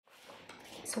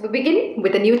So we begin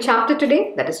with a new chapter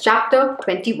today, that is chapter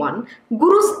 21,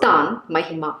 Gurusthan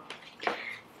Mahima.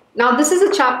 Now this is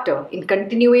a chapter in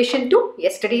continuation to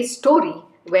yesterday's story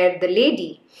where the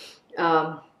lady,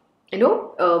 where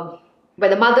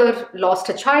the mother lost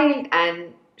a child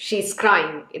and she's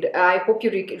crying. I hope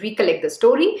you recollect the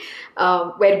story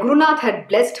where Gurunath had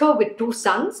blessed her with two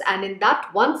sons, and in that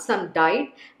one son died,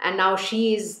 and now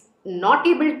she is not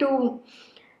able to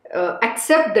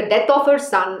accept the death of her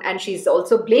son, and she's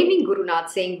also blaming Gurunath,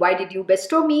 saying, why did you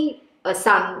bestow me a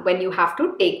son when you have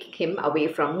to take him away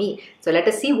from me? So let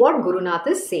us see what Gurunath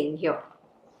is saying here.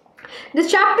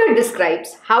 This chapter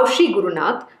describes how Sri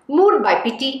Gurunath, moved by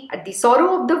pity at the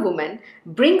sorrow of the woman,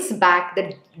 brings back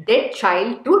the dead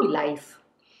child to life.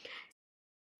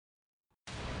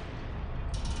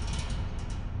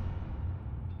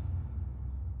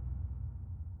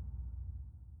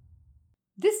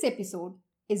 This episode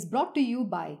is brought to you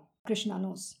by Krishna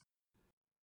Knows.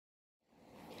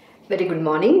 Very good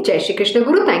morning. Jai Shri Krishna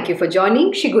Guru. Thank you for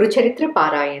joining Shri Guru Charitra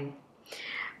Parayan.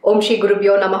 Om Shri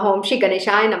Gurubhyo Namaha, Om Shri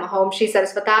Ganeshaya Namaha, Om Shri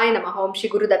Saraswataya Namaha, Om Shri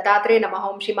Guru Dattatreya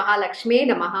Namaha, Om Shri Mahalakshmi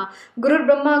Namaha, Gurur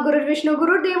Brahma, Gurur Vishnu,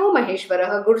 Gurur Devo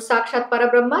Maheshwaraha, Guru Sakshat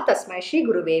Parabrahma, Tasmai Shri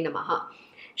Guruve Namaha.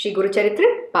 Shri Guru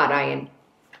Charitra Parayan.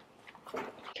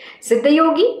 Siddha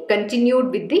Yogi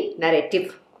continued with the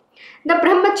narrative. The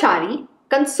Brahmachari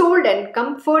consoled and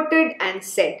comforted and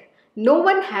said, no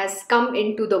one has come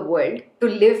into the world to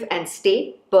live and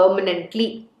stay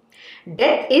permanently.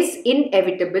 Death is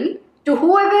inevitable to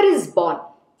whoever is born.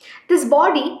 This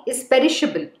body is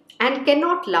perishable and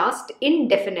cannot last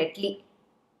indefinitely.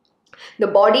 The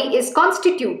body is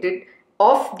constituted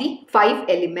of the 5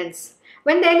 elements.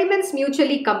 When the elements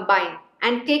mutually combine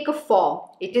and take a form,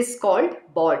 it is called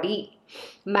body.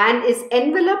 Man is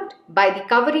enveloped by the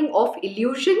covering of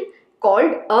illusion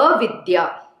called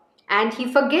avidya, and he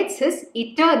forgets his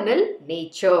eternal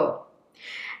nature.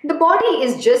 The body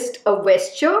is just a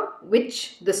vesture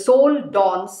which the soul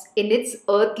dons in its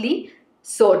earthly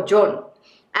sojourn.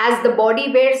 As the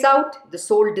body wears out, the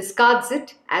soul discards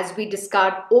it as we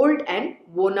discard old and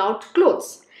worn out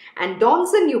clothes, and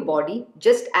dons a new body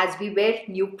just as we wear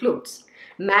new clothes.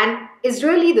 Man is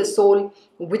really the soul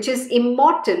which is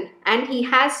immortal, and he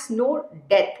has no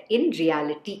death in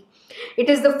reality. It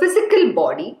is the physical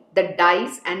body that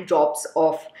dies and drops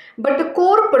off, but the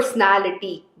core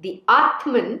personality, the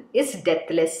Atman, is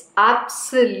deathless.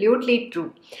 Absolutely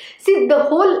true. See, the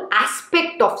whole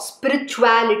aspect of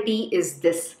spirituality is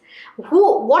this.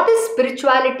 What is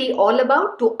spirituality all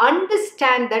about? To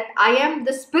understand that I am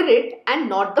the spirit and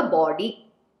not the body.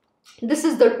 This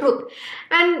is the truth.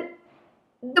 And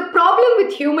the problem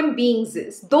with human beings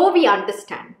is, though we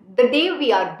understand, the day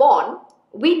we are born,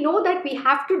 we know that we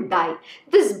have to die.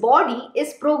 This body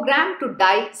is programmed to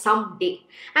die someday,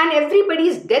 and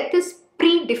everybody's death is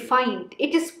predefined.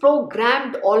 It is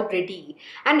programmed already,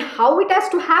 and how it has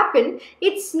to happen,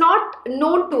 it's not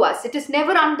known to us. It is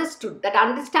never understood. That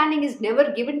understanding is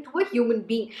never given to a human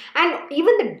being, and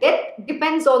even the death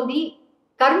depends on the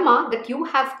karma that you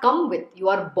have come with. You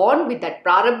are born with that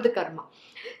prarabdha karma.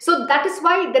 So that is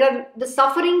why there are the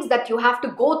sufferings that you have to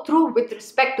go through with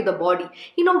respect to the body.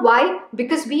 You know why?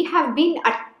 Because we have been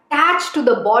attached to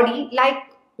the body like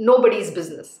nobody's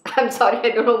business. I'm sorry,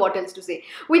 I don't know what else to say.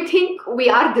 We think we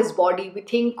are this body. We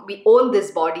think we own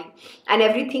this body and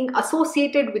everything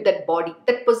associated with that body.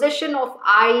 That possession of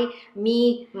I,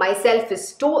 me, myself is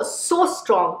so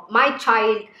strong. My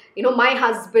child, my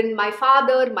husband, my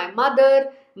father, my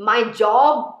mother, my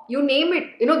job, you name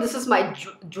it. This is my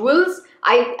jewels.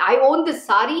 I own this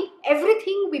sari.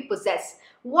 Everything we possess.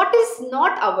 What is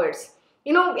not ours?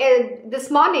 This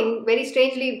morning, very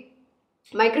strangely,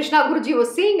 my Krishna Guruji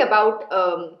was saying about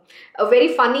a very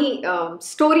funny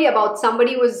story about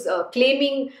somebody was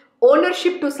claiming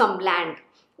ownership to some land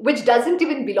which doesn't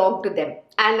even belong to them.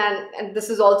 And this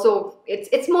is also,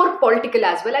 it's more political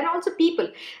as well, and also people.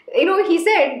 He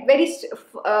said there's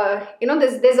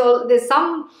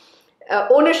some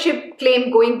ownership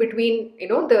claim going between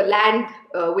the land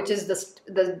which is the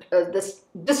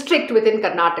district within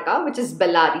Karnataka, which is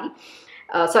Belgaum,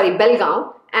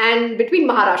 and between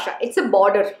Maharashtra. It's a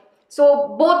border.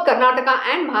 So both Karnataka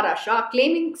and Maharashtra are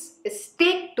claiming a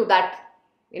stake to that,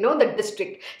 the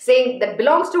district, saying that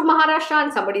belongs to Maharashtra,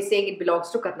 and somebody saying it belongs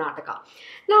to Karnataka.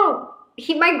 Now,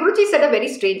 my Guruji said a very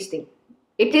strange thing.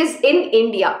 It is in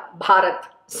India, Bharat.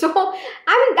 So,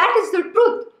 that is the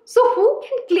truth. So, who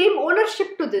can claim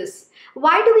ownership to this?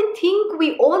 Why do we think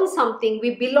we own something?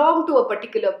 We belong to a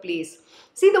particular place.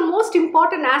 See, the most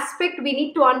important aspect we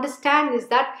need to understand is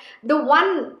that the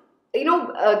one,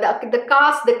 the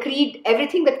caste, the creed,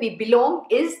 everything that we belong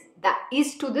is that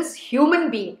is to this human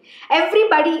being.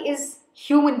 Everybody is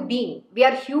human being. We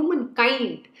are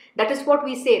humankind. That is what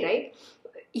we say, right?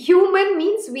 Human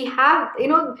means we have, I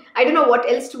don't know what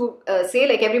else to say,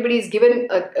 like everybody is given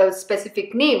a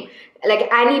specific name,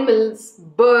 like animals,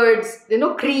 birds,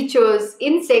 creatures,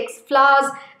 insects,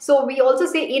 flowers. So we also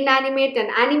say inanimate and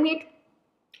animate.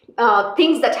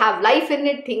 Things that have life in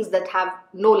it, things that have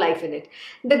no life in it.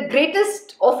 The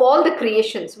greatest of all the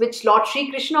creations, which Lord Sri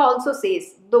Krishna also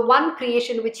says, the one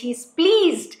creation which he is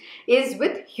pleased is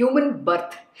with human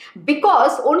birth.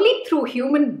 Because only through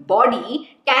human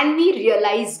body can we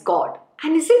realize God.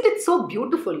 And isn't it so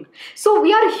beautiful? So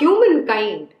we are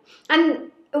humankind,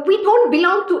 and we don't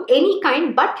belong to any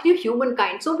kind but to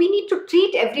humankind. So we need to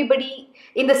treat everybody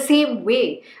in the same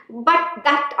way. But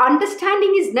that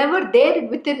understanding is never there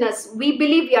within us. We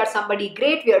believe we are somebody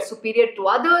great, we are superior to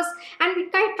others, and we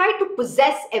try to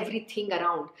possess everything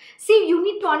around. See, you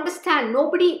need to understand,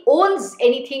 nobody owns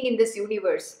anything in this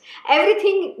universe.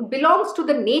 Everything belongs to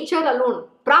the nature alone.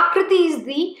 Prakriti is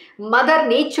the mother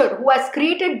nature who has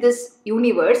created this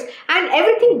universe, and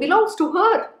everything belongs to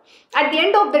her. At the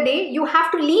end of the day, you have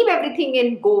to leave everything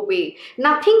and go away.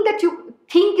 Nothing that you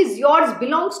think is yours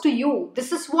belongs to you.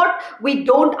 This is what we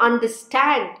don't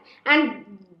understand.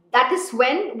 And that is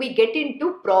when we get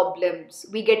into problems.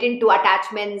 We get into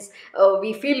attachments.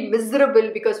 We feel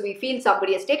miserable because we feel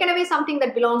somebody has taken away something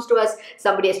that belongs to us.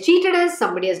 Somebody has cheated us.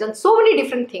 Somebody has done so many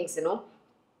different things,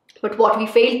 But what we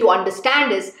fail to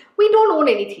understand is we don't own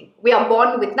anything. We are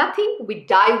born with nothing. We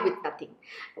die with nothing.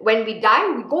 When we die,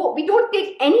 we don't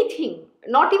take anything.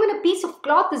 Not even a piece of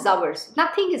cloth is ours.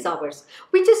 Nothing is ours.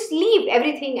 We just leave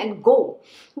everything and go.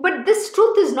 But this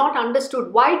truth is not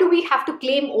understood. Why do we have to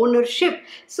claim ownership?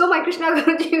 So my Krishna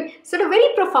Guruji said a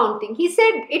very profound thing. He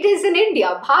said, it is in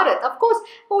India, Bharat. Of course,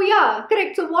 oh yeah,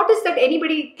 correct. So what is that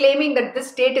anybody claiming that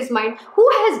this state is mine? Who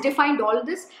has defined all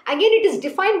this? Again, it is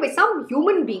defined by some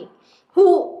human being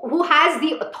who has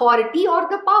the authority or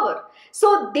the power.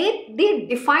 So they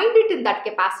defined it in that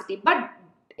capacity. But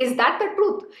is that the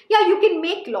truth? Yeah, you can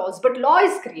make laws, but law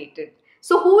is created.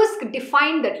 So who has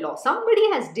defined that law? Somebody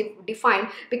has defined,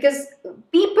 because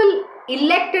people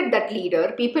elected that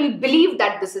leader. People believe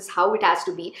that this is how it has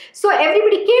to be. So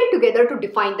everybody came together to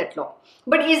define that law.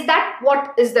 But is that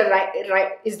what is the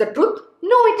is the truth?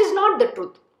 No, it is not the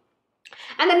truth.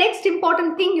 And the next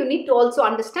important thing you need to also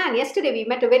understand, yesterday we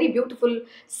met a very beautiful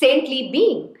saintly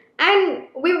being, and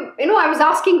I was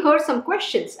asking her some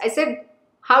questions. I said,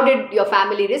 how did your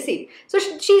family receive? So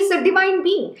she's a divine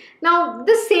being. Now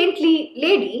this saintly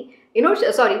lady,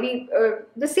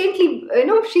 the saintly,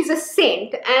 she's a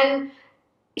saint, and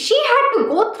she had to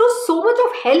go through so much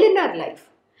of hell in her life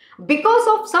because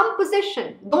of some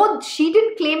possession, though she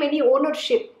didn't claim any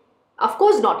ownership. Of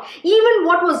course not. Even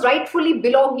what was rightfully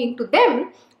belonging to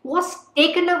them was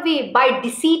taken away by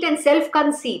deceit and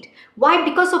self-conceit. Why?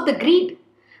 Because of the greed.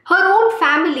 Her own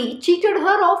family cheated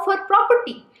her of her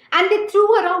property and they threw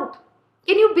her out.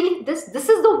 Can you believe this? This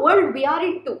is the world we are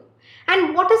into.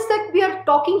 And what is that we are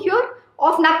talking here?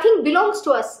 Of nothing belongs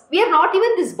to us. We are not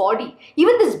even this body.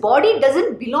 Even this body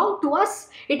doesn't belong to us.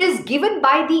 It is given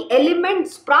by the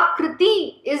elements.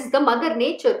 Prakriti is the mother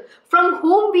nature from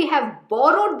whom we have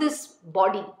borrowed this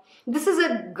body. This is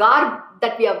a garb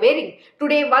that we are wearing.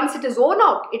 Today, once it is worn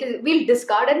out, we'll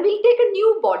discard and we'll take a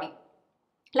new body.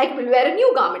 Like we'll wear a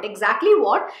new garment. Exactly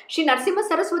what Shri Narasimha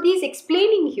Saraswati is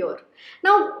explaining here.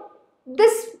 Now, they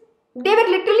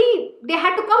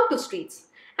had to come to streets.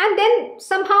 And then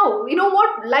somehow,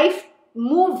 life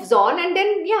moves on, and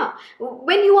then,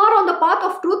 when you are on the path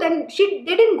of truth, and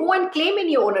they didn't go and claim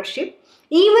any ownership.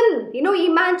 Even,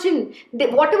 imagine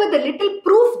whatever the little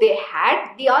proof they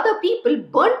had, the other people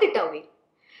burnt it away.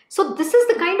 So this is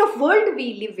the kind of world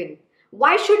we live in.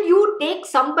 Why should you take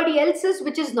somebody else's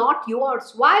which is not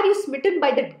yours? Why are you smitten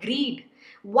by that greed?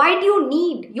 Why do you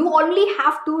need? You only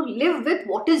have to live with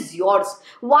what is yours.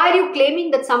 Why are you claiming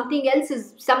that something else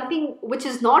is something which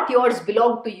is not yours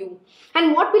belong to you?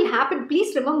 And what will happen?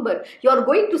 Please remember, you are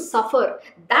going to suffer.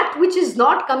 That which is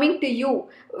not coming to you,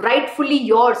 rightfully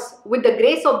yours, with the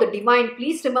grace of the divine,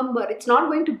 please remember, it's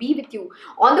not going to be with you.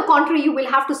 On the contrary, you will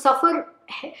have to suffer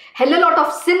hell a lot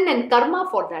of sin and karma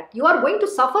for that. You are going to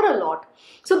suffer a lot.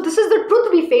 So this is the truth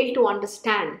we fail to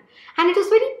understand. And it is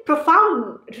very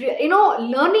profound,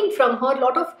 learning from her a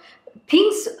lot of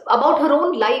things about her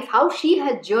own life, how she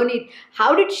has journeyed,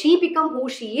 how did she become who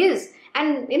she is,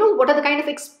 and what are the kind of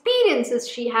experiences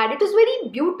she had. It is very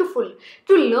beautiful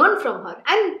to learn from her.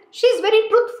 And she's very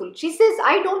truthful. She says,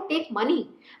 I don't take money.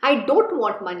 I don't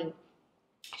want money.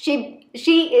 She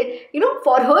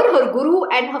for her guru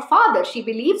and her father, she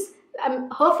believes Her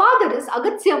father is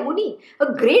Agastya Muni,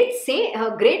 a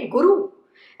great guru.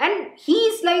 And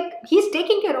he's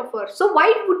taking care of her. So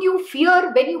why would you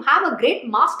fear when you have a great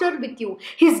master with you?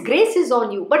 His grace is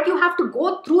on you, but you have to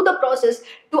go through the process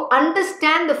to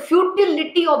understand the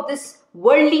futility of this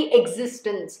worldly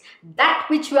existence, that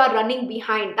which we are running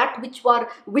behind, that which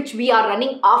we are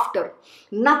running after.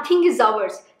 Nothing is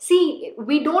ours. See,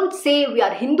 we don't say we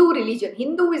are Hindu religion.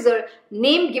 Hindu is a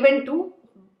name given to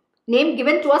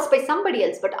us by somebody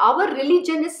else, but our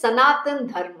religion is Sanatan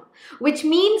Dharma, which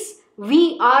means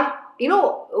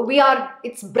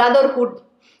it's brotherhood,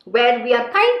 where we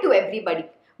are kind to everybody.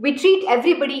 We treat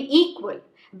everybody equal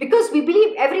because we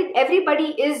believe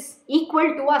everybody is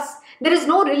equal to us. There is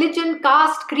no religion,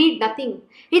 caste, creed, nothing.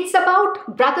 It's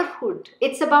about brotherhood.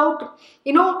 It's about,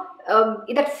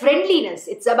 that friendliness.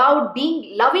 It's about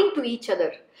being loving to each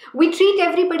other. We treat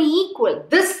everybody equal.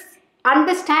 This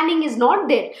understanding is not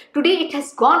there. Today it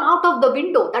has gone out of the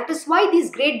window. That is why these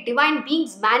great divine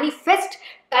beings manifest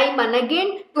time and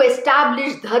again to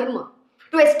establish dharma,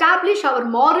 to establish our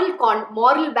moral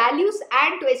values,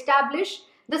 and to establish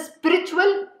the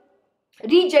spiritual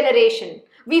regeneration.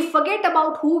 We forget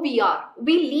about who we are.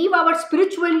 We leave our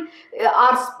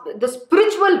the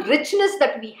spiritual richness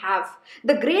that we have.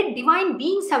 The great divine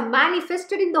beings have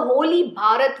manifested in the holy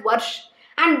Bharat Varsh.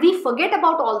 And we forget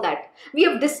about all that. We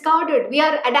have discarded. We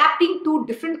are adapting to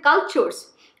different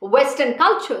cultures, Western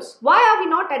cultures. Why are we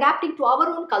not adapting to our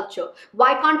own culture?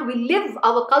 Why can't we live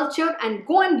our culture and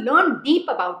go and learn deep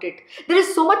about it? There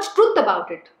is so much truth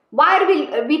about it. Why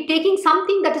are we taking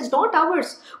something that is not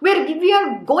ours? We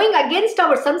are going against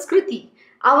our Sanskriti,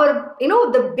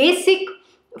 the basic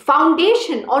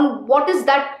foundation on what is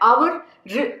that our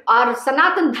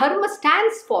Sanatan Dharma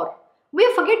stands for. We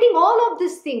are forgetting all of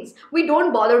these things. We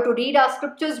don't bother to read our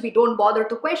scriptures. We don't bother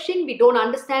to question. We don't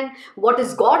understand what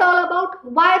is God all about.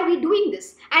 Why are we doing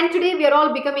this? And today we are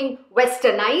all becoming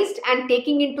westernized and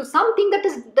taking into something that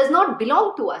does not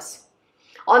belong to us.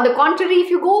 On the contrary, if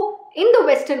you go in the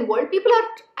Western world, people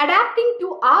are adapting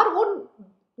to our own,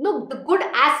 the good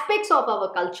aspects of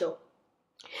our culture.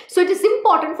 So it is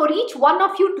important for each one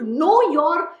of you to know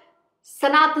your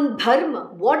Sanatan Dharma.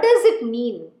 What does it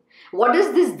mean? What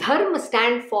does this dharma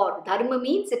stand for? Dharma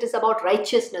means it is about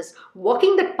righteousness,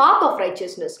 walking the path of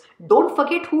righteousness. Don't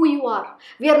forget who you are.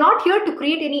 We are not here to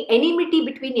create any enmity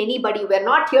between anybody. We are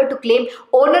not here to claim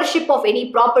ownership of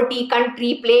any property,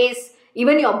 country, place,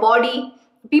 even your body.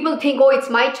 People think, oh, it's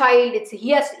my child. It's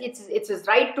his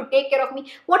right to take care of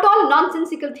me. What all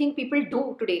nonsensical thing people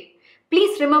do today.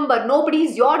 Please remember, nobody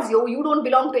is yours. You don't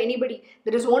belong to anybody.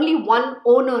 There is only one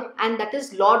owner, and that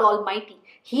is Lord Almighty.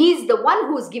 He is the one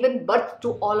who has given birth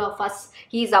to all of us.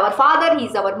 He is our father, he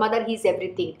is our mother, he is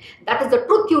everything. That is the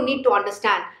truth you need to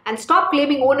understand. And stop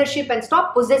claiming ownership and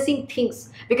stop possessing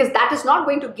things, because that is not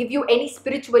going to give you any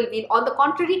spiritual weal. On the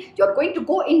contrary, you are going to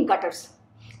go in gutters.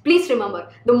 Please remember,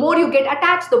 the more you get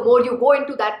attached, the more you go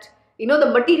into that,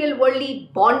 the material worldly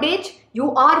bondage,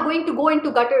 you are going to go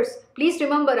into gutters. Please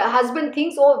remember, a husband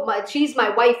thinks, oh, she's my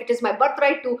wife. It is my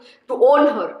birthright to own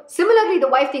her. Similarly, the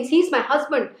wife thinks, he's my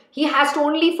husband. He has to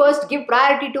only first give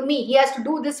priority to me. He has to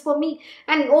do this for me.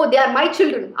 And oh, they are my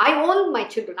children. I own my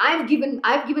children. I've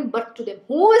given birth to them.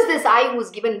 Who is this I who is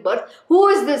given birth? Who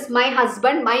is this my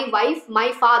husband, my wife,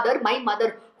 my father, my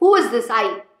mother? Who is this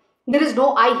I? There is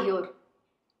no I here.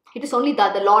 It is only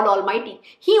the Lord Almighty.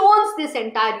 He owns this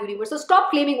entire universe. So stop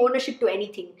claiming ownership to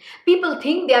anything. People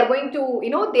think they are going to,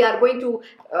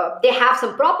 they have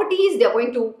some properties, they are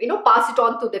going to, pass it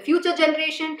on to the future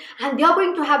generation, and they are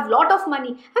going to have lot of money.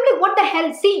 I'm like, what the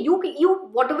hell? See, you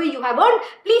whatever you have earned,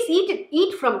 please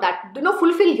eat from that.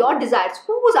 Fulfill your desires.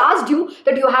 Who's asked you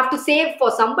that you have to save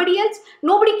for somebody else?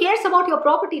 Nobody cares about your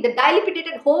property. The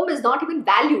dilapidated home is not even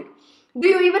valued. Do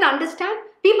you even understand?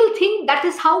 People think that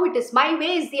is how it is. My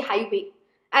way is the highway.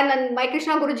 And then my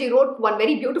Krishna Guruji wrote one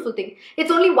very beautiful thing.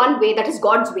 It's only one way, that is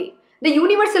God's way. The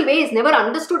universal way is never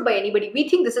understood by anybody. We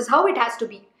think this is how it has to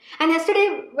be. And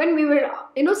yesterday when we were,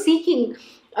 seeking,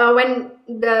 when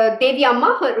the Devi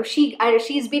Amma,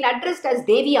 she's been addressed as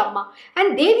Devi Amma.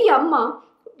 And Devi Amma,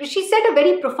 she said a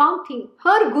very profound thing.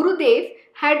 Her Gurudev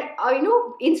had,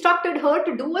 instructed her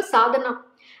to do a sadhana.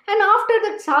 And after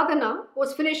that sadhana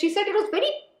was finished, she said it was very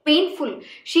painful.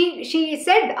 She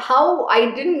said how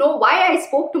I didn't know why I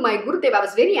spoke to my Gurudev. I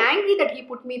was very angry that he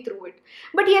put me through it.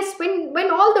 But yes, when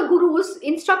all the gurus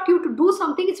instruct you to do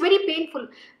something, it's very painful.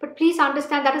 But please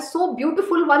understand, that is so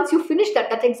beautiful once you finish that.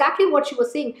 That's exactly what she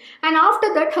was saying. And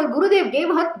after that, her Gurudev gave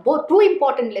her two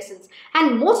important lessons.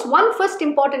 And one first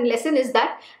important lesson is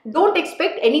that don't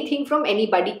expect anything from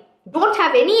anybody. Don't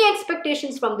have any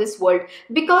expectations from this world,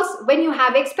 because when you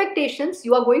have expectations,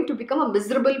 you are going to become a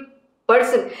miserable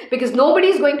person, because nobody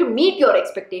is going to meet your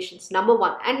expectations, number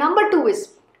one. And number two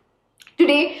is,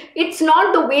 today it's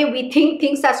not the way we think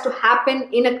things has to happen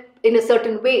in a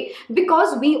certain way,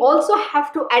 because we also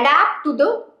have to adapt to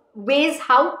the ways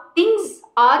how things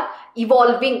are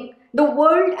evolving. The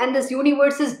world and this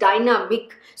universe is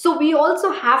dynamic, so we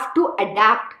also have to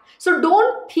adapt. So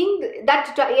don't think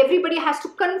that everybody has to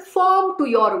conform to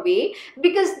your way,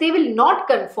 because they will not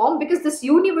conform, because this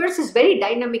universe is very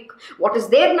dynamic. What is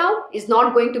there now is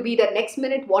not going to be the next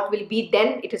minute. What will be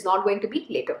then, it is not going to be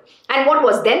later. And what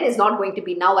was then is not going to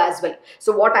be now as well.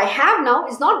 So what I have now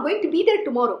is not going to be there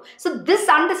tomorrow. So this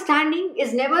understanding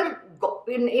is never,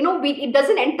 it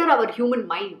doesn't enter our human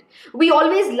mind. We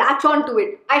always latch on to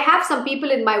it. I have some people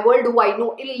in my world who I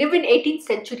know live in 18th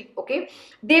century, okay?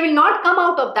 They will not come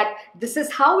out of that. This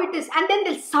is how it is. And then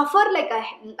they'll suffer like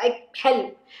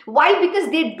hell. Why?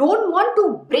 Because they don't want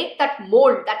to break that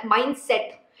mold, that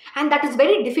mindset. And that is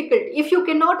very difficult. If you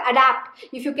cannot adapt,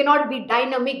 if you cannot be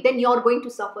dynamic, then you're going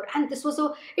to suffer. And it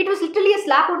was literally a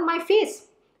slap on my face.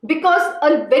 Because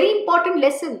a very important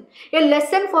lesson, a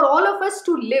lesson for all of us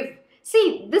to live.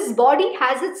 See, this body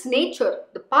has its nature.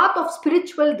 The path of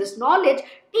spiritual, this knowledge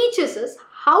teaches us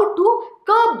how to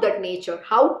curb that nature,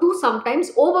 how to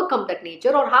sometimes overcome that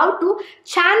nature, or how to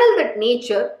channel that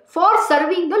nature for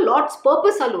serving the Lord's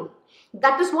purpose alone.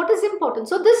 That is what is important.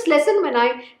 So this lesson, when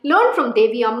I learned from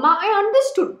Devi Amma, I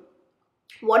understood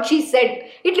what she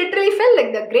said. It literally felt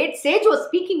like the great sage was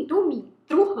speaking to me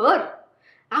through her.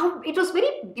 It was very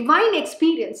divine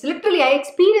experience. Literally, I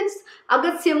experienced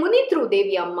Agastya Muni through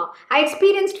Devi Amma. I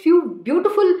experienced few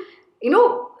beautiful,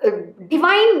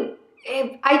 divine,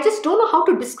 I just don't know how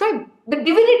to describe the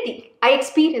divinity I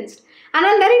experienced. And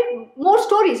I'll narrate more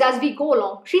stories as we go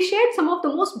along. She shared some of the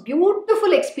most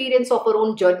beautiful experience of her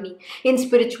own journey in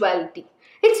spirituality.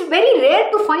 It's very rare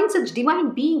to find such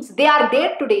divine beings. They are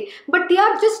there today, but they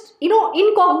are just,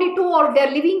 incognito, or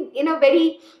they're living in a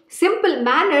very simple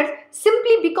manner,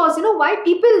 simply because, why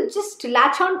people just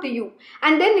latch on to you.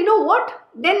 And then,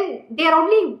 then they are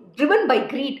only driven by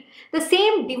greed. The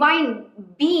same divine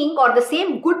being or the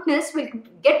same goodness will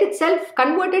get itself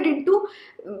converted into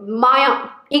Maya.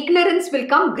 Ignorance will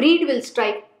come, greed will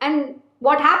strike. And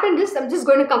what happened is, I'm just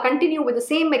going to continue with the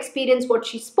same experience what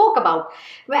she spoke about.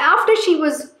 Where after she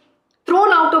was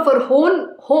thrown out of her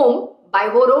own home by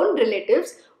her own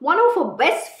relatives, one of her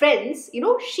best friends,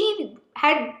 she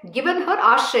had given her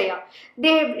ashraya.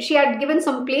 She had given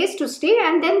some place to stay,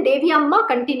 and then Devi Amma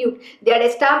continued. They had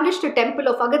established a temple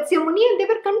of Agastya Muni, and they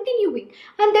were continuing.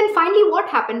 And then finally what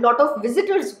happened? A lot of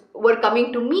visitors were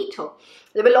coming to meet her.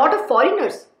 There were a lot of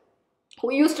foreigners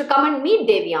who used to come and meet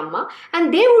Devi Amma,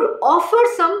 and they would offer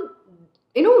some,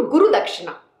 Guru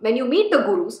Dakshina. When you meet the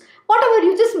gurus, whatever,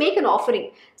 you just make an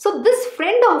offering. So this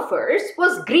friend of hers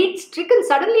was greed stricken.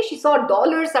 Suddenly she saw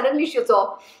dollars, suddenly she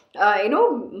saw,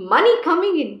 money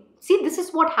coming in. See, this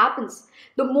is what happens.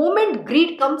 The moment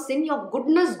greed comes in, your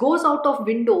goodness goes out of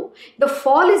window. The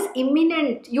fall is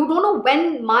imminent. You don't know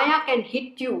when Maya can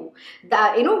hit you.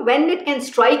 When it can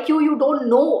strike you, you don't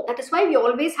know. That is why we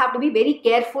always have to be very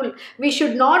careful. We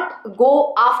should not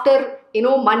go after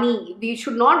money. We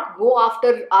should not go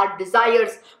after our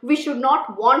desires. We should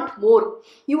not want more.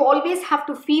 You always have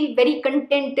to feel very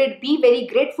contented. Be very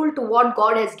grateful to what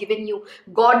God has given you.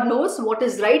 God knows what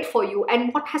is right for you,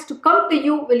 and what has to come to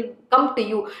you will come to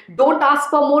you. Don't ask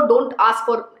for more. Don't ask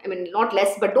for, not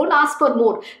less, but don't ask for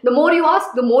more. The more you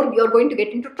ask, the more you're going to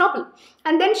get into trouble.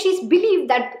 And then she's believed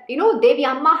that, Devi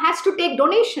Amma has to take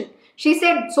donation. She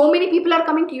said, so many people are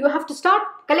coming to you, you have to start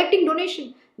collecting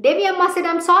donation. Devi Amma said,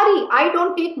 I'm sorry, I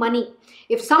don't take money.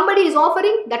 If somebody is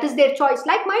offering, that is their choice.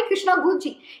 Like my Krishna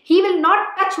Guruji, he will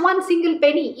not touch one single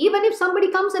penny. Even if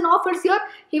somebody comes and offers here,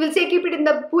 he will say, keep it in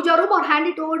the puja room or hand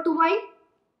it over to my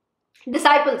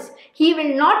disciples. He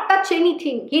will not touch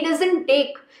anything. He doesn't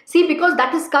take. See, because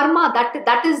that is karma,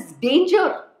 that is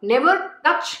danger. Never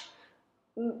touch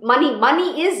money.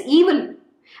 Money is evil.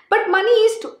 But money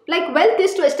is wealth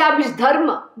is to establish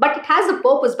dharma, but it has a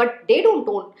purpose, but they don't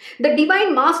own. The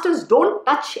divine masters don't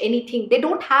touch anything. They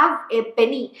don't have a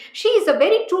penny. She is a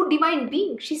very true divine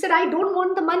being. She said, I don't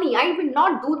want the money. I will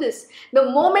not do this. The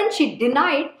moment she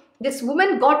denied, this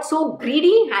woman got so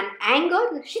greedy and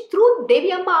angered, she threw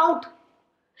Devi Amma out.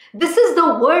 This is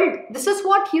the world. This is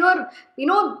what here,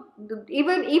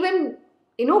 even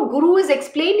Guru is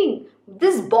explaining.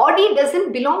 This body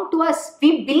doesn't belong to us.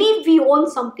 We believe we own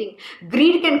something.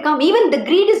 Greed can come. Even the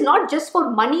greed is not just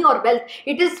for money or wealth.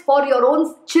 It is for your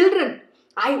own children.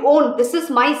 I own, this is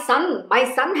my son. My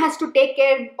son has to take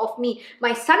care of me.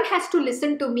 My son has to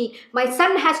listen to me. My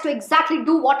son has to exactly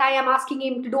do what I am asking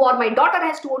him to do, or my daughter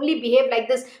has to only behave like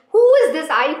this. Who is this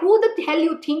I? Who the hell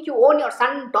you think you own your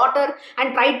son, daughter,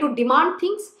 and try to demand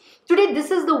things? Today,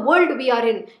 this is the world we are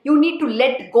in. You need to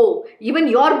let go. Even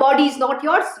your body is not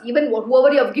yours. Even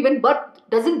whoever you have given birth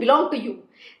doesn't belong to you.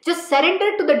 Just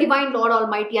surrender to the divine Lord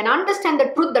Almighty and understand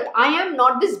the truth that I am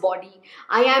not this body.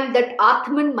 I am that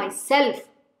Atman myself.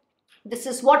 This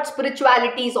is what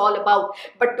spirituality is all about.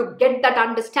 But to get that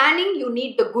understanding, you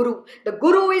need the Guru. The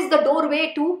Guru is the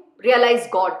doorway to realize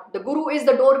God. The Guru is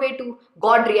the doorway to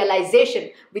God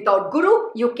realization. Without Guru,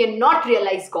 you cannot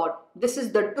realize God. This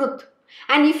is the truth.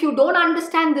 And if you don't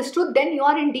understand this truth, then you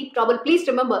are in deep trouble. Please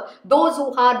remember, those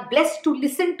who are blessed to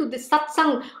listen to this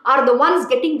satsang are the ones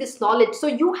getting this knowledge. So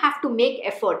you have to make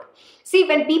effort. See,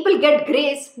 when people get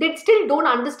grace, they still don't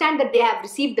understand that they have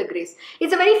received the grace.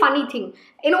 It's a very funny thing.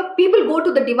 People go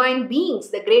to the divine beings,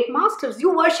 the great masters.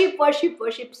 You worship,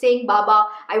 saying, Baba,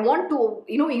 I want to,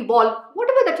 evolve,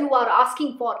 whatever that you are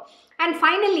asking for. And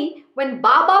finally, when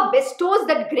Baba bestows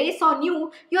that grace on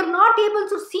you, you're not able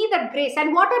to see that grace.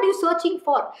 And what are you searching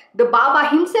for? The Baba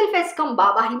himself has come.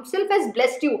 Baba himself has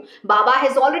blessed you. Baba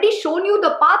has already shown you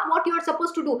the path, what you are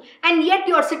supposed to do. And yet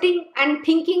you're sitting and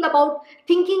thinking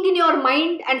in your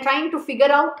mind and trying to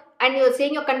figure out, and you're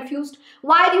saying you're confused.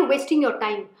 Why are you wasting your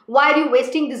time? Why are you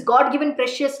wasting this God-given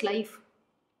precious life?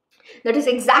 That is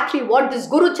exactly what this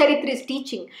Guru Charitra is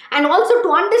teaching. And also to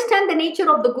understand the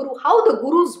nature of the Guru, how the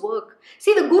Gurus work.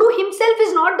 See, the Guru himself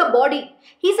is not the body.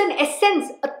 He's an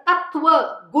essence, a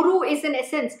tattva. Guru is an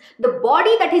essence. The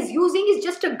body that he's using is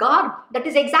just a garb. That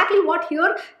is exactly what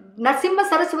here Narasimha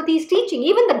Saraswati is teaching.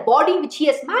 Even the body which he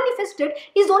has manifested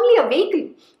is only a vehicle.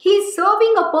 He is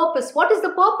serving a purpose. What is the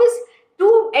purpose?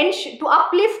 To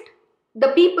uplift the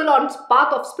people on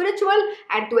path of spiritual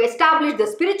and to establish the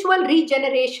spiritual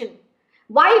regeneration.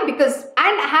 Why?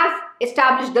 And have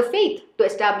established the faith, to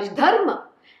establish dharma,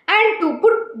 and to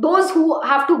put those who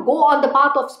have to go on the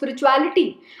path of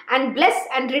spirituality and bless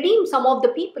and redeem some of the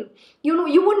people. You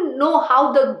wouldn't know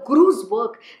how the gurus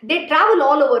work. They travel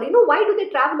all over. Why do they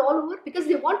travel all over? Because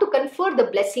they want to confer the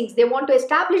blessings. They want to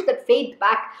establish that faith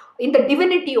back in the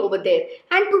divinity over there.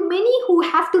 And to many who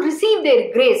have to receive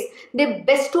their grace, they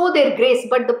bestow their grace.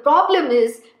 But the problem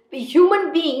is,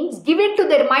 human beings give it to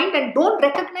their mind and don't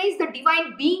recognize the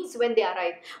divine beings when they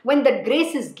arrive, when the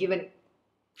grace is given.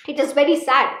 It is very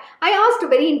sad. I asked a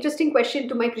very interesting question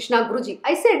to my Krishna Guruji.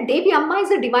 I said, Devi Amma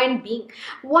is a divine being.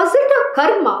 Was it a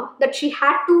karma that she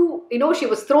had to, she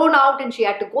was thrown out and she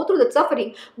had to go through the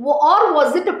suffering? Or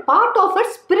was it a part of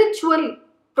her spiritual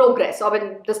progress? Or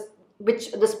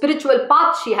the spiritual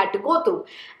path she had to go through?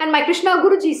 And my Krishna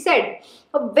Guruji said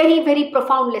a very, very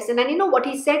profound lesson. And you know what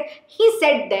he said? He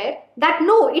said there that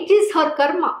no, it is her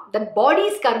karma, that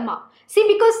body's karma. See,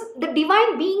 because the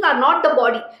divine being are not the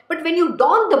body. But when you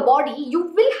don the body,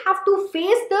 you will have to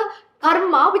face the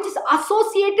karma which is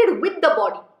associated with the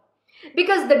body.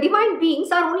 Because the divine beings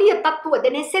are only a tattva,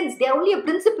 in essence, they are only a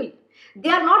principle. They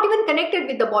are not even connected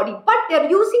with the body, but they are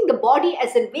using the body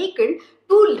as a vehicle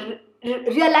to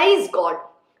realize God.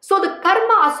 So the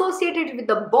karma associated with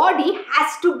the body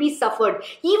has to be suffered.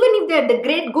 Even if they are the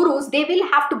great gurus, they will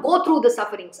have to go through the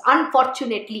sufferings.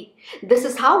 Unfortunately, this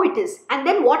is how it is. And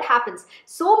then what happens?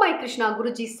 So my Krishna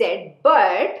Guruji said,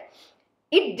 but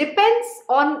it depends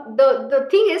on the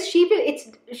thing is,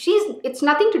 it's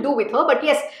nothing to do with her, but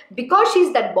yes, because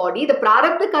she's that body, the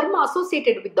prarabdha karma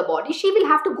associated with the body, she will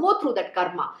have to go through that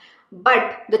karma.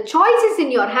 But the choice is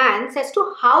in your hands as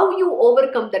to how you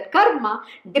overcome that karma,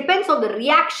 depends on the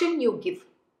reaction you give.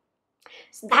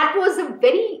 So that was a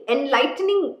very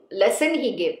enlightening lesson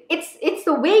he gave. It's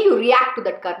the way you react to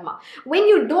that karma. When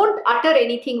you don't utter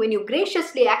anything, when you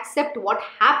graciously accept what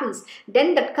happens,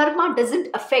 then that karma doesn't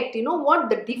affect. You know what?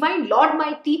 The divine Lord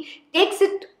Mighty takes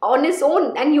it on his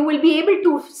own and you will be able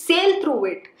to sail through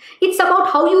it. It's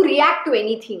about how you react to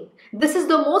anything. This is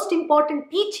the most important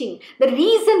teaching. The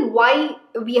reason why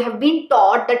we have been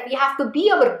taught that we have to be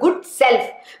our good self.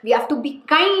 We have to be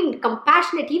kind,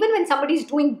 compassionate. Even when somebody is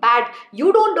doing bad,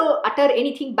 you don't utter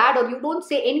anything bad or you don't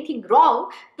say anything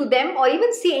wrong to them or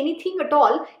even say anything at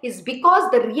all, is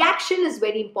because the reaction is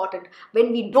very important.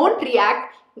 When we don't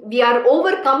react, we are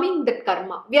overcoming that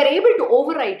karma. We are able to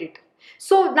override it.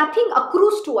 So nothing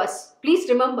accrues to us. Please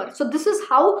remember. So this is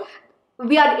how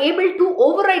we are able to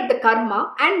override the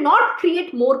karma and not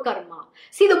create more karma.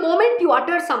 See, the moment you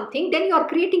utter something, then you are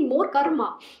creating more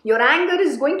karma. Your anger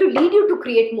is going to lead you to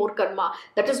create more karma.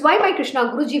 That is why my Krishna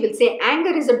Guruji will say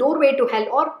anger is a doorway to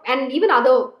hell, and even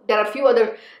there are few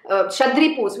other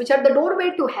Shadripus which are the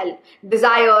doorway to hell.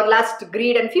 Desire, lust,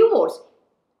 greed and few more.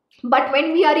 But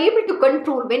when we are able to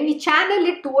control, when we channel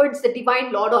it towards the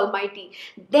divine Lord Almighty,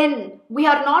 then we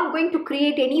are not going to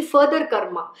create any further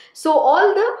karma. So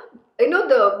all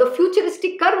the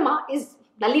futuristic karma is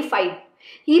nullified.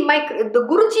 The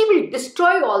Guruji will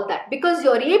destroy all that because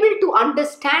you are able to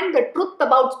understand the truth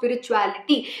about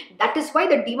spirituality. That is why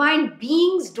the divine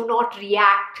beings do not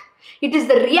react. It is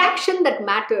the reaction that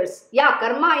matters. Yeah,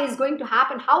 karma is going to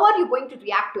happen. How are you going to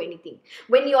react to anything?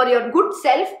 When you are your good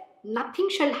self, nothing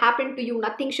shall happen to you,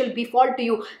 nothing shall befall to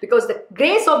you, because the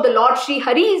grace of the Lord Sri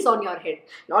Hari is on your head.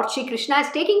 Lord Sri Krishna is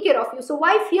taking care of you. So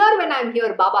why fear when I am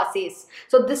here, Baba says.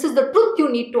 So this is the truth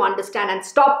you need to understand and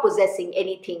stop possessing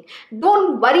anything.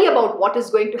 Don't worry about what is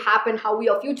going to happen, how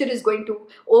your future is going to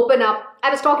open up.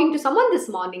 I was talking to someone this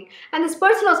morning and this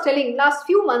person was telling, last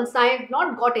few months I have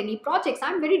not got any projects.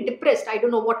 I'm very depressed. I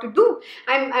don't know what to do.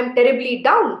 I'm terribly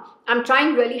down. I'm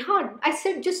trying really hard. I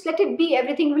said, just let it be.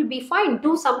 Everything will be fine.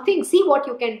 Do something. See what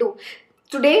you can do.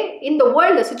 Today in the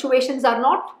world, the situations are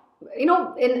not,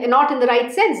 not in the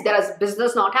right sense. There is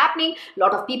business not happening. A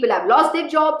lot of people have lost their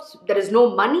jobs. There is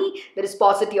no money. There is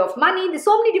paucity of money. There's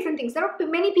so many different things.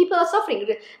 Many people are suffering.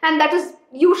 And that is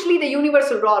usually the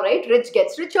universal law, right? Rich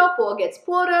gets richer, poor gets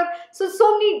poorer.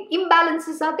 So many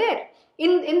imbalances are there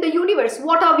in the universe.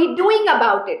 What are we doing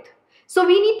about it? So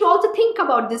we need to also think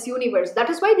about this universe. That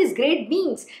is why these great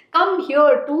beings come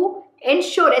here to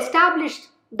establish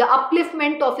the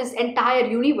upliftment of his entire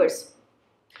universe.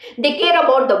 They care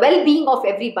about the well-being of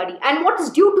everybody, and what is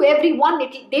due to everyone,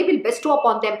 they will bestow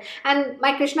upon them. And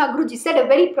my Krishna Guruji said a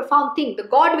very profound thing. The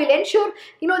God will ensure,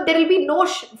 there will be no,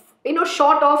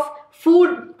 short of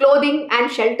food, clothing and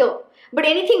shelter. But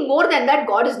anything more than that,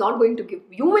 God is not going to give.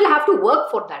 You will have to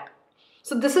work for that.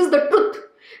 So this is the truth.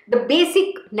 The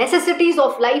basic necessities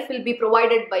of life will be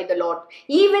provided by the Lord.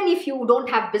 Even if you don't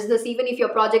have business, even if your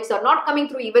projects are not coming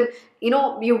through, even,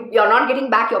 you're not getting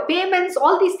back your payments,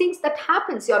 all these things that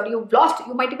happens, you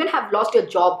might even have lost your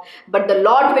job. But the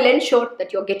Lord will ensure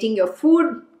that you're getting your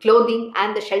food, clothing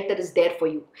and the shelter is there for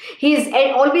you. He is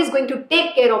always going to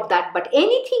take care of that. But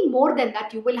anything more than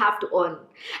that, you will have to earn.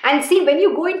 And see, when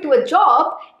you go into a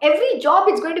job, every job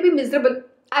is going to be miserable.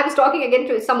 I was talking again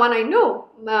to someone I know,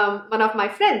 one of my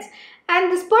friends, and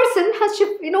this person has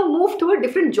moved to a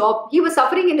different job. He was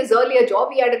suffering in his earlier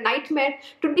job. He had a nightmare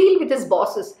to deal with his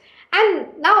bosses. And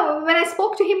now when I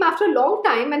spoke to him after a long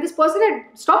time, and this person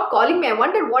had stopped calling me, I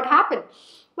wondered what happened.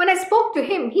 When I spoke to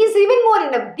him, he's even more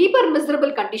in a deeper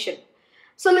miserable condition.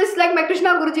 So it's like my Krishna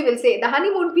Guruji will say, the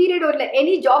honeymoon period or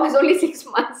any job is only 6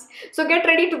 months. So get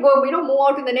ready to go, move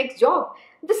out to the next job.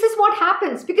 This is what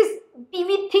happens because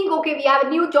we think, okay, we have a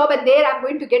new job and there I'm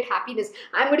going to get happiness.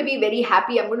 I'm going to be very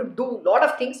happy. I'm going to do a lot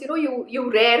of things.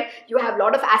 You have a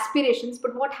lot of aspirations,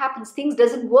 but what happens? Things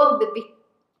doesn't work the way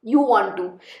you want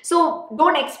to. So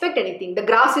don't expect anything. The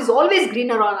grass is always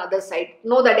greener on the other side.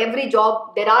 Know that every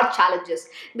job, there are challenges.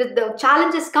 The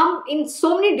challenges come in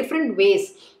so many different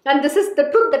ways. And this is the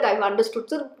truth that I've understood.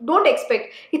 So don't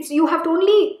expect. You have to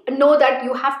only know that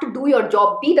you have to do your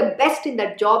job, be the best in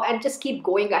that job and just keep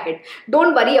going ahead.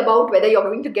 Don't worry about whether you're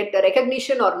going to get the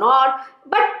recognition or not,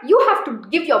 but you have to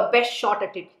give your best shot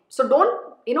at it. So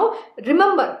don't,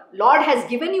 remember, Lord has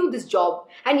given you this job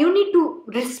and you need to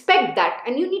respect that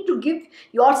and you need to give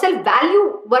yourself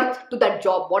worth to that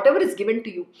job, whatever is given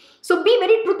to you. So be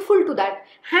very truthful to that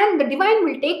and the divine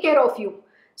will take care of you.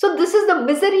 So this is the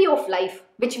misery of life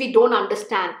which we don't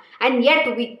understand, and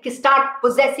yet we start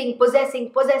possessing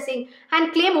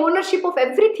and claim ownership of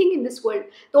everything in this world.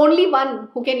 The only one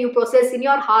who can you possess in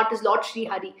your heart is Lord Sri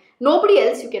Hari. Nobody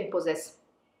else you can possess.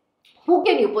 Who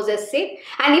can you possess, say?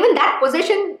 And even that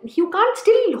possession, you can't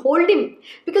still hold him,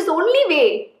 because the only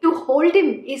way to hold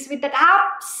him is with that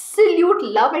absolute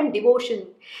love and devotion.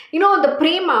 The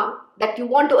prema that you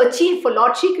want to achieve for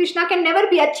Lord Sri Krishna can never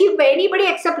be achieved by anybody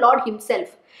except Lord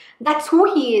himself. That's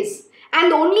who he is.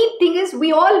 And the only thing is,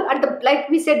 we all, like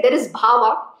we said, there is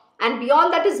bhava, and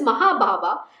beyond that is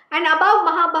mahabhava. And above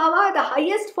mahabhava, the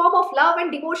highest form of love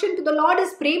and devotion to the Lord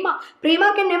is prema.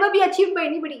 Prema can never be achieved by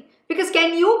anybody. Because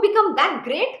can you become that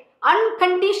great?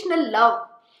 Unconditional love,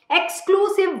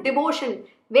 exclusive devotion.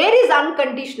 Where is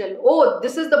unconditional? Oh,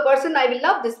 this is the person I will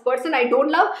love, this person I don't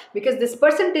love because this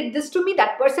person did this to me,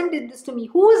 that person did this to me.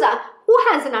 Who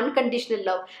has an unconditional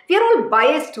love? We are all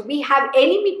biased. We have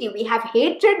enmity. We have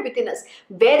hatred within us.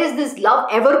 Where is this love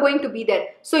ever going to be there?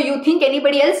 So you think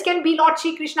anybody else can be Lord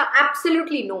Shri Krishna?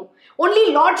 Absolutely no.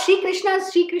 Only Lord Shri Krishna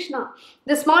is Shri Krishna.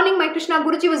 This morning my Krishna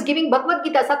Guruji was giving Bhagavad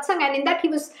Gita Satsang, and in that he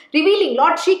was revealing,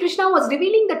 Lord Shri Krishna was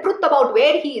revealing the truth about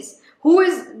where he is. Who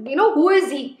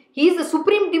is he? He is the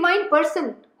supreme divine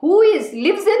person who lives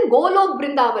in Golok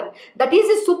Vrindavan. That is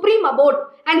his supreme abode.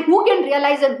 And who can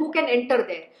realize and who can enter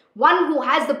there? One who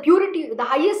has the purity, the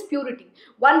highest purity.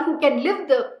 One who can live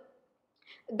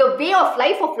the way of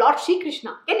life of Lord Shri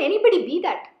Krishna. Can anybody be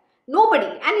that? Nobody.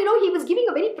 And he was giving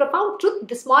a very profound truth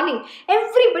this morning.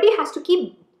 Everybody has to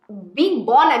keep being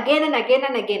born again and again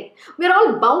and again. We're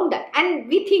all bound, and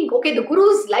we think, okay, the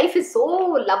Guru's life is so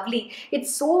lovely,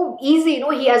 it's so easy,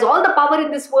 he has all the power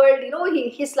in this world,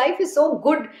 his life is so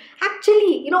good.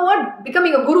 Actually, you know what,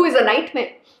 becoming a Guru is a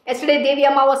nightmare. Yesterday Devi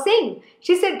Amma was saying,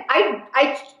 she said,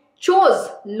 I chose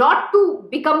not to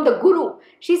become the Guru.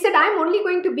 She said, I'm only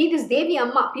going to be this Devi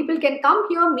Amma. People can come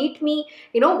here, meet me,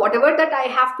 whatever that I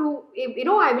have to,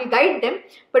 I will guide them.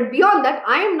 But beyond that,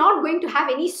 I am not going to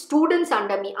have any students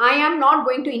under me. I am not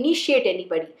going to initiate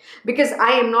anybody because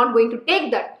I am not going to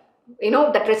take that,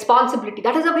 that responsibility.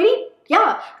 That is a very,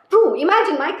 true.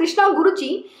 Imagine my Krishna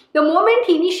Guruji, the moment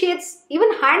he initiates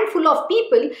even handful of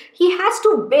people, he has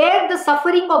to bear the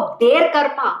suffering of their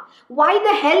karma. Why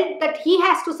the hell that he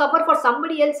has to suffer for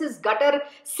somebody else's gutter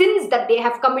sins that they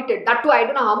have committed? That too, I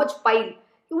don't know how much pile.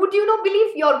 Would you not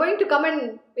believe you're going to come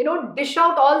and, dish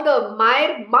out all the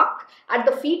mire, muck at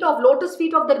the lotus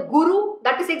feet of the Guru?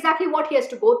 That is exactly what he has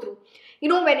to go through.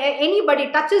 When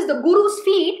anybody touches the Guru's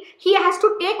feet, he has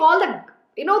to take all the,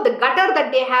 the gutter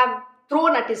that they have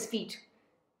thrown at his feet.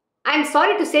 I'm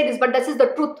sorry to say this, but this is the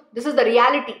truth. This is the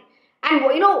reality. And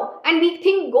and we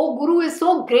think, oh, Guru is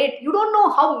so great. You don't know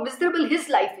how miserable his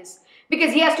life is,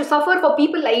 because he has to suffer for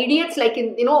people like idiots, like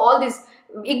all these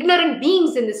ignorant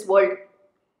beings in this world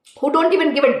who don't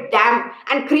even give a damn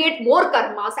and create more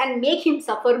karmas and make him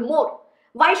suffer more.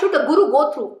 Why should the Guru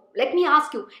go through? Let me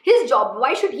ask you, his job,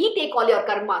 why should he take all your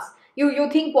karmas?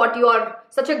 You think what, you are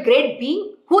such a great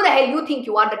being? Who the hell you think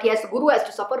you are that Guru has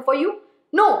to suffer for you?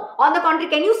 No, on the contrary,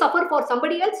 can you suffer for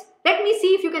somebody else? Let me see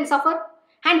if you can suffer.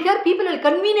 And here people will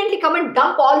conveniently come and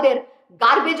dump all their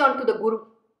garbage onto the Guru.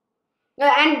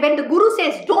 And when the Guru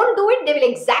says don't do it, they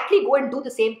will exactly go and do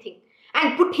the same thing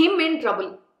and put him in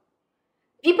trouble.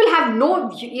 People have no,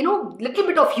 little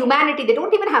bit of humanity. They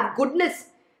don't even have goodness.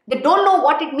 They don't know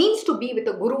what it means to be with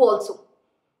a Guru also.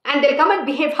 And they'll come and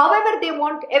behave however they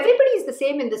want. Everybody is the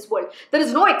same in this world. There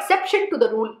is no exception to the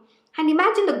rule. And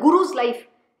imagine the Guru's life.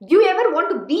 Do you ever want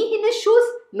to be in his shoes?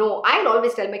 No, I'll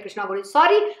always tell my Krishna Guru,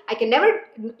 sorry, I can never,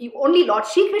 only Lord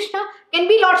Shri Krishna can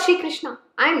be Lord Shri Krishna.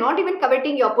 I'm not even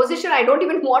coveting your position. I don't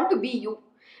even want to be you.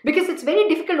 Because it's very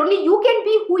difficult. Only you can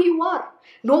be who you are.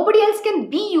 Nobody else can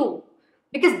be you.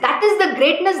 Because that is the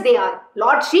greatness they are.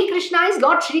 Lord Shri Krishna is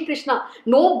Lord Shri Krishna.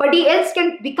 Nobody else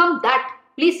can become that.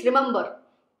 Please remember.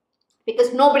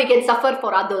 Because nobody can suffer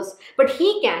for others. But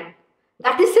he can.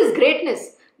 That is his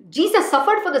greatness. Jesus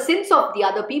suffered for the sins of the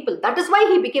other people. That is why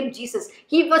he became Jesus.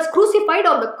 He was crucified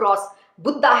on the cross.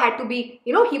 Buddha had to be,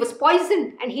 he was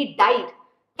poisoned and he died.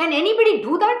 Can anybody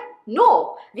do that?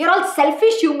 No. We are all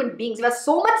selfish human beings. We are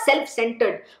so much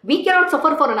self-centered. We cannot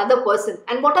suffer for another person.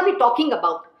 And what are we talking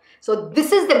about? So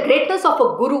this is the greatness of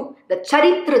a Guru, the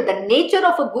charitra, the nature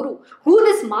of a Guru, who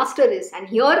this master is. And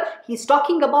here he's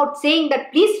talking about saying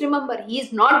that please remember, he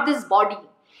is not this body.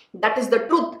 That is the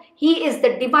truth. He is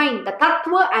the divine, the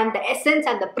tattva and the essence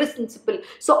and the principle.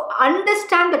 So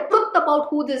understand the truth about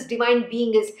who this divine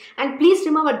being is. And please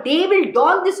remember, they will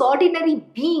don this ordinary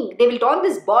being. They will don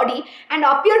this body and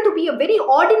appear to be a very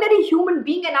ordinary human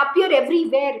being and appear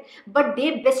everywhere. But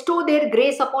they bestow their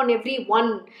grace upon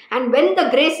everyone. And when the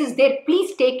grace is there,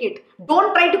 please take it.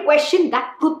 Don't try to question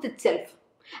that truth itself.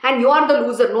 And you are the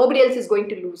loser. Nobody else is going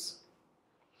to lose.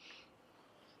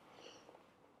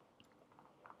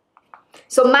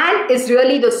 So man is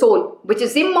really the soul, which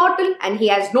is immortal and he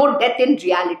has no death in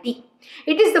reality.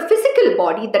 It is the physical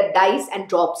body that dies and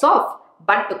drops off.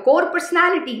 But the core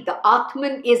personality, the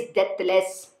Atman, is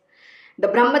deathless. The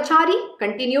Brahmachari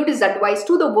continued his advice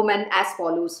to the woman as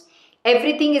follows.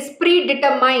 Everything is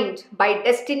predetermined by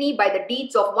destiny, by the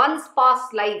deeds of one's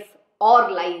past life or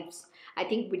lives. I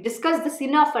think we discussed this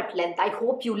enough at length. I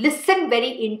hope you listen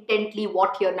very intently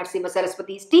what here Narasimha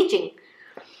Saraswati is teaching.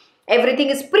 Everything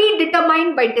is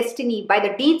predetermined by destiny, by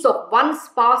the deeds of one's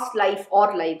past life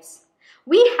or lives.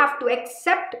 We have to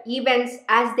accept events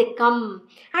as they come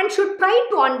and should try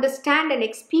to understand and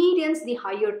experience the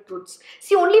higher truths.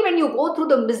 See, only when you go through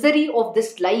the misery of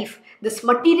this life, this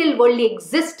material worldly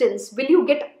existence, will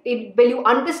you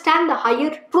understand the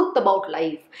higher truth about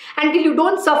life. Until you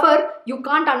don't suffer, you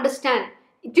can't understand.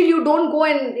 Till you don't go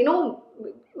and,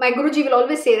 my Guruji will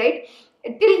always say,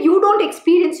 right? Till you don't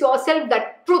experience yourself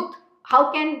that truth,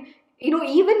 how can,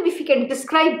 even if you can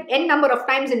describe n number of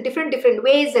times in different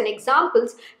ways and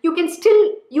examples, you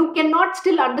cannot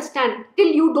still understand till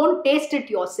you don't taste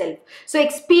it yourself. So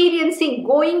experiencing,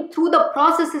 going through the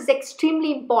process is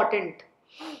extremely important.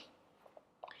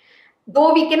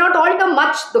 Though we cannot alter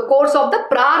much the course of the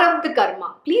prarabdha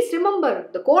karma. Please remember,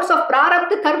 the course of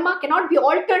prarabdha karma cannot be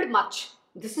altered much.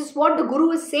 This is what the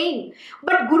Guru is saying.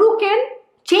 But Guru can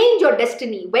change your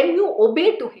destiny when you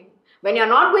obey to him. When you are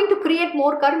not going to create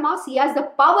more karmas, he has the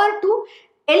power to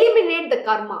eliminate the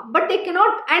karma. But they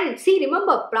cannot, and see,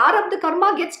 remember, prarabdha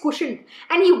karma gets cushioned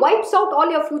and he wipes out all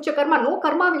your future karma. No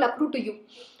karma will accrue to you.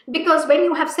 Because when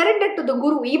you have surrendered to the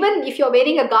Guru, even if you're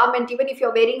wearing a garment, even if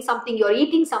you're wearing something, you're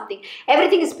eating something,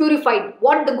 everything is purified.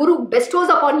 What the Guru bestows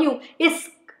upon you is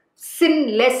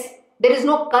sinless. There is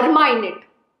no karma in it.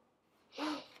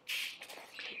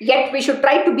 Yet we should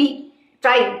try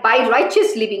by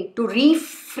righteous living to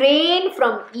refrain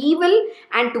from evil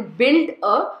and to build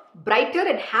a brighter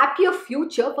and happier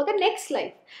future for the next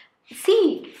life.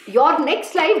 See, your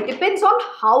next life depends on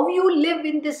how you live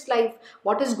in this life.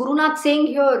 What is Guru Nath saying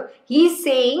here? He is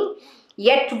saying,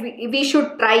 yet we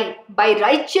should try by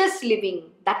righteous living.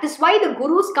 That is why the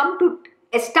Gurus come to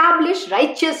establish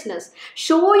righteousness,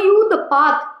 show you the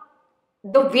path,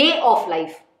 the way of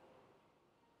life.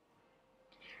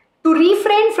 To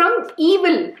refrain from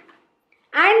evil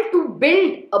and to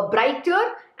build a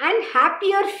brighter and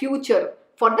happier future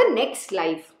for the next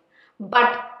life.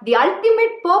 But the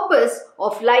ultimate purpose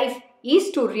of life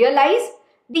is to realize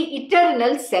the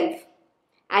eternal self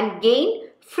and gain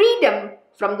freedom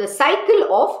from the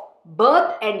cycle of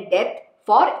birth and death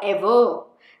forever.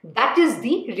 That is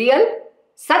the real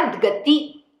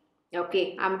Sadgati.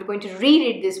 Okay, I'm going to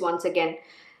reread this once again.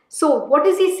 So what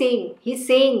is he saying? He's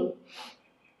saying,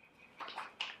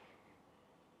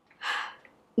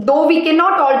 though we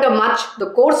cannot alter much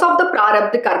the course of the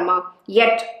prarabdha karma,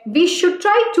 yet we should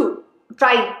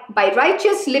try by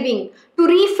righteous living to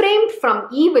refrain from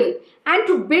evil and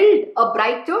to build a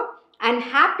brighter and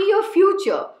happier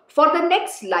future for the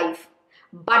next life.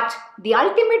 But the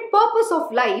ultimate purpose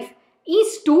of life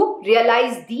is to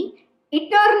realize the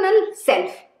eternal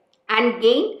self and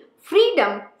gain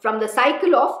freedom from the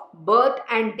cycle of birth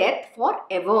and death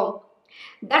forever.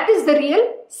 That is the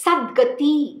real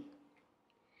Sadgati.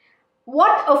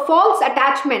 What a false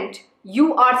attachment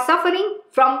you are suffering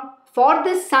from for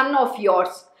this son of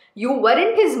yours. You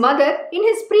weren't his mother in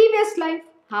his previous life.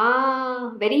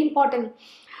 Very important.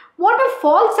 What a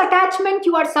false attachment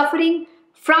you are suffering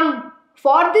from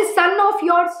for this son of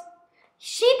yours.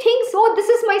 She thinks, oh, this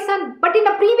is my son. But in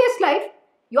a previous life,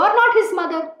 you are not his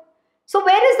mother. So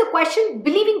where is the question?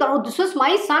 Believing that, oh, this is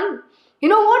my son. You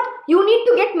know what? You need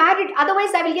to get married. Otherwise,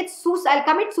 I'll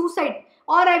commit suicide.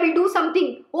 Or I will do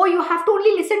something. Oh, you have to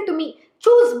only listen to me.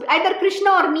 Choose either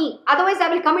Krishna or me. Otherwise, I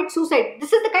will commit suicide.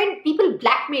 This is the kind people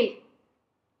blackmail.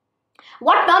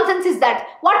 What nonsense is that?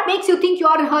 What makes you think you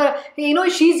are her,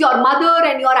 she's your mother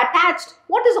and you are attached?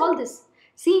 What is all this?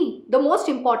 See, the most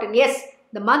important, yes,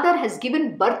 the mother has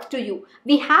given birth to you.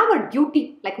 We have a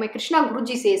duty. Like my Krishna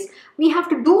Guruji says, we have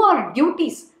to do our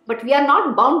duties. But we are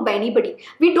not bound by anybody.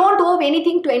 We don't owe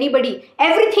anything to anybody.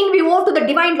 Everything we owe to the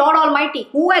Divine Lord Almighty,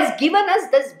 who has given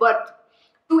us this birth.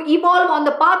 To evolve on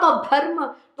the path of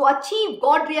dharma, to achieve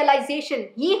God realization.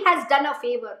 He has done a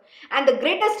favor. And the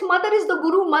greatest mother is the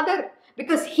Guru Mother.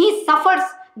 Because he suffers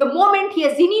the moment he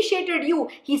has initiated you.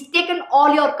 He's taken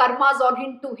all your karmas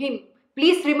on to him.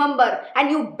 Please remember,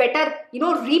 and you better,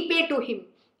 repay to him.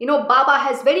 Baba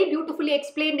has very beautifully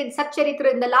explained in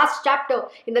Satcharitra in the last chapter,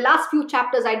 in the last few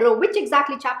chapters, I don't know which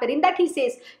exactly chapter, in that he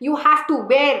says, you have to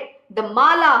wear the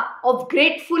mala of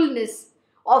gratefulness,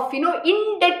 of,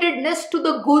 indebtedness to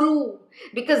the Guru,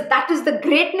 because that is the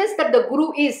greatness that the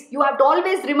Guru is. You have to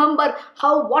always remember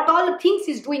what all things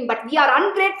he's doing, but we are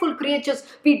ungrateful creatures.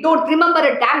 We don't remember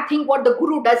a damn thing what the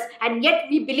Guru does, and yet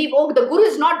we believe, oh, the Guru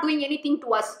is not doing anything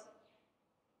to us.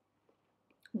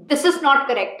 This is not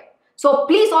correct. So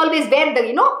please always wear the,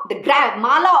 the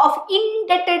mala of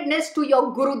indebtedness to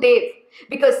your Gurudev,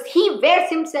 because he wears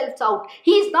himself out.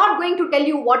 He is not going to tell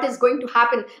you what is going to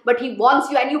happen, but he wants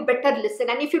you, and you better listen.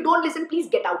 And if you don't listen, please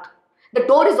get out. The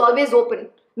door is always open.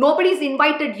 Nobody's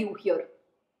invited you here.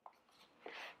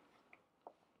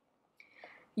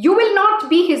 You will not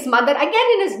be his mother again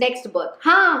in his next birth.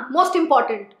 Most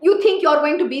important. You think you're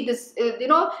going to be this,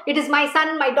 it is my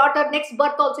son, my daughter, next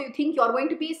birth also you think you're going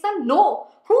to be his son. No.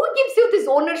 Who gives you this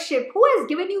ownership? Who has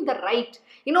given you the right?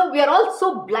 We are all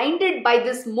so blinded by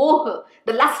this moha,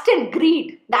 the lust and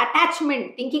greed, the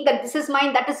attachment, thinking that this is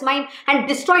mine, that is mine, and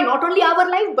destroy not only our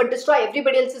life, but destroy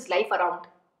everybody else's life around.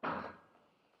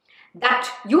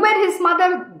 That you were his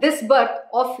mother, this birth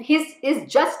of his is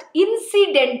just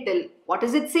incidental. What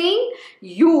is it saying?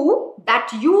 That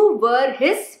you were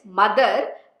his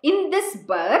mother in this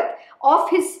birth of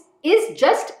his is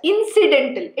just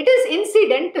incidental. It is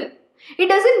incidental. It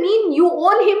doesn't mean you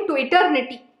own him to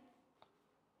eternity.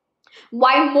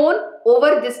 Why mourn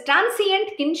over this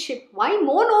transient kinship? Why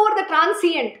mourn over the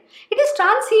transient? It is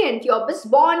transient. You are just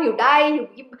born, you die.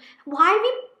 Why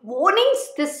we owning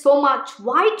this so much?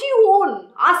 Why do you own?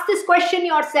 Ask this question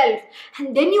yourself,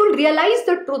 and then you'll realize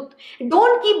the truth.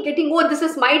 Don't keep getting, oh, this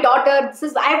is my daughter.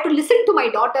 I have to listen to my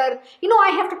daughter. I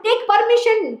have to take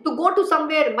permission to go to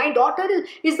somewhere. My daughter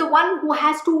is the one who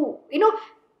has to,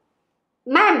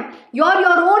 ma'am, you are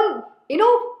your own.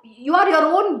 You are your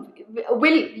own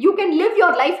will. You can live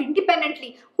your life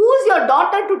independently. Who is your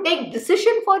daughter to take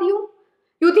decision for you?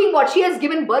 You think what she has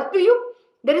given birth to you?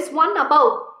 There is one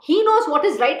above. He knows what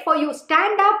is right for you.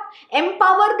 Stand up.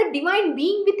 Empower the divine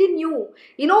being within you.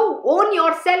 Own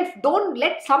yourself. Don't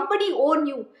let somebody own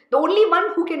you. The only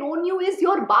one who can own you is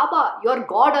your Baba, your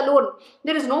God alone.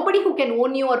 There is nobody who can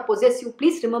own you or possess you.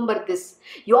 Please remember this.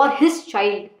 You are his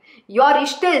child. Your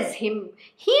Ishta is him.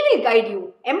 He will guide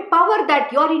you. Empower that.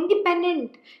 You are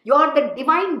independent. You are the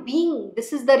divine being.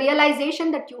 This is the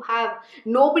realization that you have.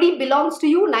 Nobody belongs to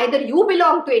you. Neither you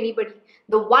belong to anybody.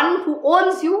 The one who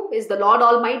owns you is the Lord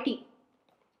Almighty.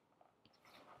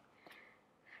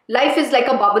 Life is like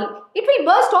a bubble. It will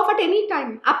burst off at any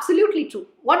time. Absolutely true.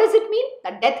 What does it mean?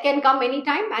 That death can come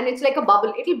anytime, and it's like a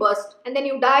bubble. It will burst and then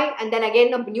you die, and then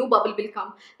again a new bubble will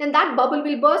come. Then that bubble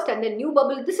will burst and then new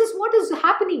bubble. This is what is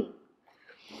happening.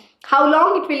 How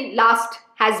long it will last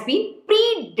has been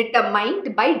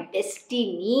predetermined by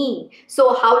destiny.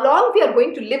 So how long we are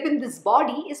going to live in this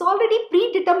body is already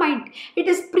predetermined. It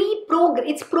is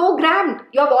it's programmed.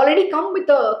 You have already come with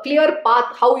a clear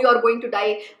path how you are going to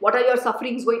die, what are your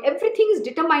sufferings going. Everything is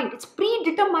determined. It's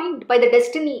predetermined by the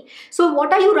destiny. So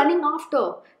what are you running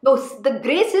after? The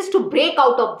grace is to break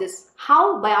out of this.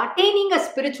 How? By attaining a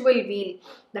spiritual wheel.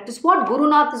 That is what Guru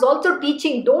Nath is also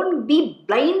teaching. Don't be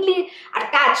blindly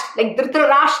attached like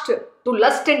Dhritarashtra to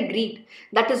lust and greed.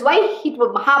 That is why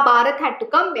Mahabharata had to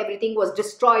come. Everything was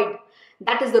destroyed.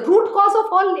 That is the root cause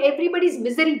of everybody's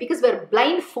misery, because we are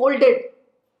blindfolded.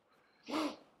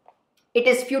 It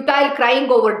is futile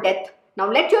crying over death.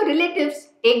 Now let your relatives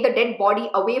take the dead body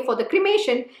away for the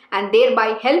cremation and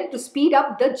thereby help to speed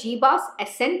up the Jiva's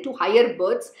ascent to higher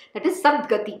births, that is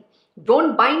Sadgati.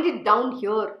 Don't bind it down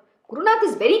here. Guru Nath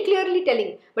is very clearly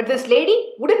telling, but this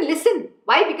lady wouldn't listen.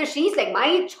 Why? Because she's like,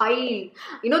 my child,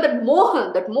 that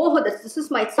moha, this is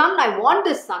my son, I want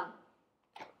this son.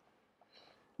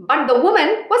 But the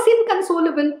woman was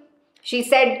inconsolable. She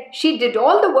said she did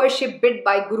all the worship bid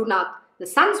by Guru Nath. The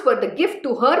sons were the gift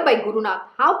to her by Guru Nath.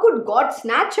 How could God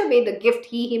snatch away the gift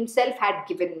he himself had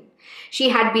given? She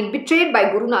had been betrayed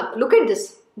by Guru Nath. Look at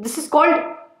this. This is called,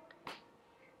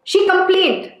 she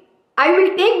complained, I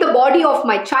will take the body of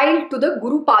my child to the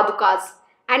Guru Padukas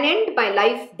and end my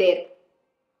life there.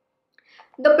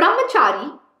 The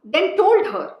Brahmachari then told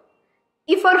her,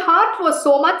 if her heart was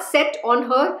so much set on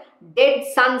her dead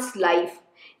son's life,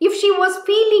 if she was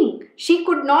feeling she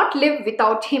could not live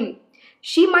without him,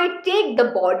 she might take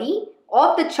the body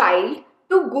of the child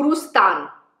to Gurustan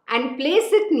and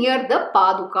place it near the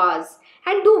Padukas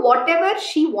and do whatever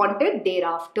she wanted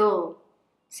thereafter.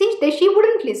 See, she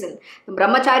wouldn't listen. The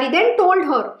Brahmachari then told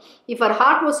her, if her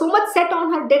heart was so much set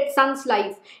on her dead son's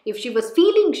life, if she was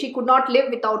feeling she could not live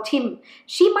without him,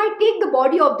 she might take the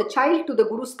body of the child to the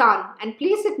Gurustan and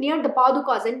place it near the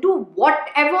Padukas and do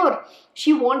whatever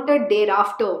she wanted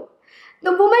thereafter.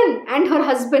 The woman and her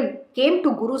husband came to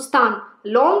Gurustan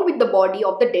along with the body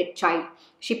of the dead child.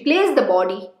 She placed the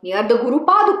body near the Guru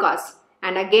Padukas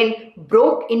and again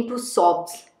broke into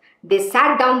sobs. They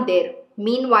sat down there.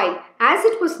 Meanwhile, as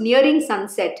it was nearing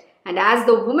sunset and as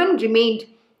the woman remained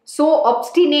so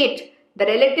obstinate, the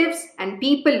relatives and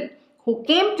people who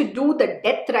came to do the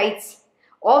death rites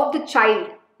of the child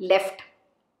left.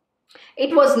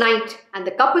 It was night and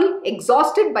the couple,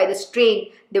 exhausted by the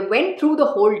strain they went through the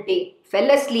whole day, fell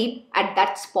asleep at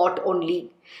that spot only.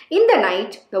 In the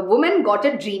night, the woman got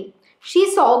a dream.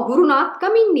 She saw Guru Nath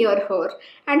coming near her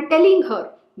and telling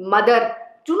her, Mother,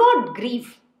 do not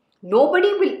grieve.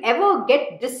 Nobody will ever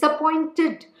get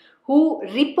disappointed who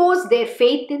repose their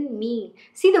faith in me.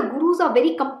 See, the gurus are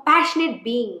very compassionate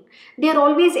being. They are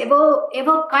always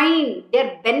ever kind. They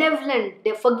are benevolent. They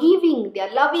are forgiving. They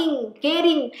are loving,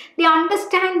 caring. They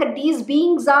understand that these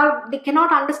beings they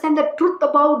cannot understand the truth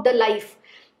about the life.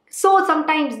 So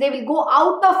sometimes they will go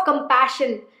out of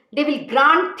compassion. They will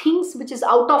grant things which is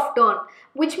out of turn.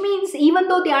 Which means even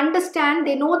though they understand,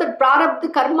 they know that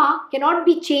prarabdha karma cannot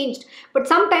be changed. But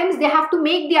sometimes they have to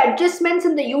make the adjustments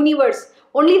in the universe.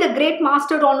 Only the great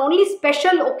master on only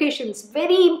special occasions,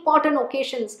 very important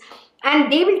occasions. And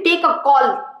they will take a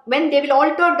call when they will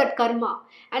alter that karma.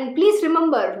 And please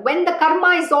remember, when the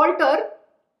karma is altered,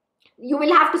 you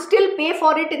will have to still pay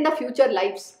for it in the future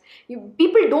lives.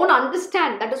 People don't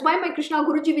understand. That is why my Krishna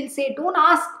Guruji will say, don't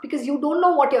ask, because you don't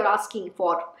know what you're asking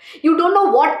for. You don't know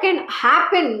what can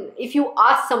happen if you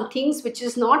ask some things which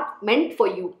is not meant for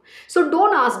you. So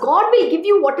don't ask. God will give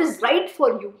you what is right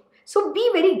for you. So be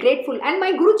very grateful. And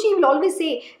my Guruji will always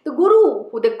say, the Guru,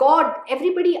 the God,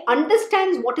 everybody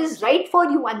understands what is right for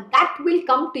you, and that will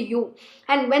come to you.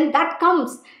 And when that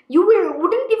comes, you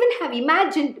wouldn't even have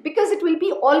imagined, because it will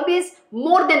be always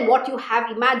more than what you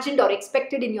have imagined or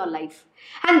expected in your life.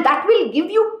 And that will give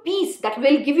you peace, that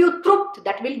will give you truth,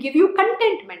 that will give you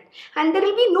contentment. And there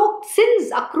will be no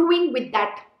sins accruing with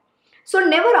that. So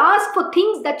never ask for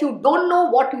things that you don't know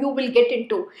what you will get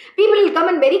into. People will come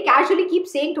and very casually keep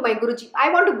saying to my Guruji,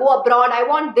 I want to go abroad, I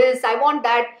want this, I want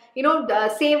that,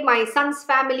 save my son's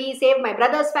family, save my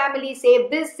brother's family, save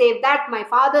this, save that, my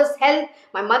father's health,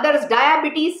 my mother's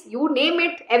diabetes, you name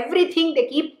it, everything they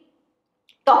keep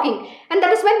talking. And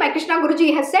that is when my Krishna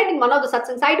Guruji has said in one of the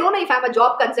satsangs, I don't know if I'm a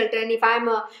job consultant, if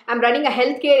I'm running a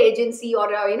healthcare agency,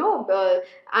 or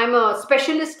I'm a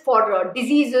specialist for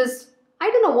diseases. I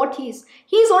don't know what he is.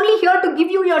 He is only here to give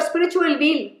you your spiritual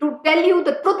wheel, to tell you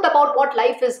the truth about what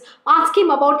life is. Ask him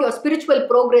about your spiritual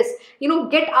progress.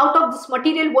 Get out of this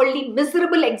material worldly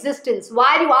miserable existence.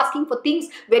 Why are you asking for things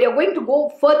where you're going to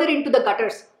go further into the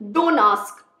gutters? Don't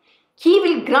ask. He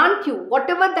will grant you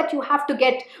whatever that you have to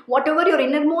get, whatever your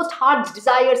innermost heart's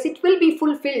desires, it will be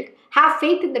fulfilled. Have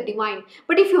faith in the divine.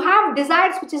 But if you have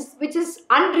desires which is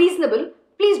unreasonable,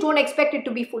 please don't expect it to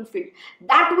be fulfilled.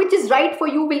 That which is right for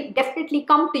you will definitely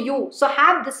come to you. So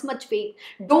have this much faith.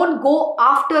 Don't go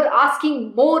after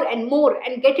asking more and more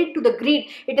and get into the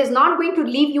greed. It is not going to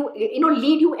lead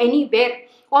you anywhere.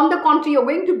 On the contrary, you're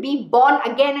going to be born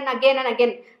again and again and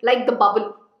again, like the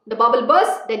bubble. The bubble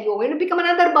bursts, then you're going to become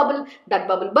another bubble. That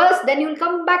bubble bursts, then you'll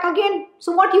come back again.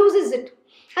 So what use is it?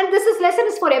 And this lesson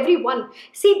is for everyone.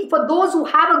 See, for those who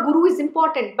have a guru is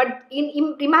important. But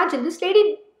imagine, this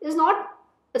lady is not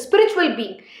a spiritual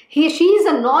being. She is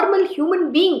a normal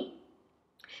human being.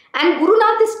 And Guru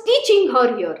Nath is teaching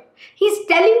her here. He's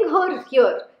telling her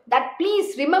here that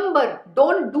please remember,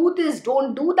 don't do this,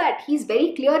 don't do that. He's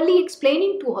very clearly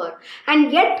explaining to her.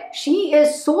 And yet she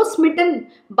is so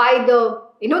smitten by the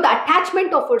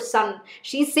attachment of her son.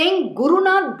 She's saying, Guru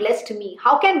Nath blessed me.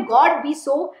 How can God be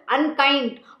so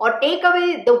unkind or take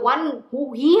away the one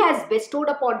who he has bestowed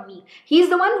upon me? He is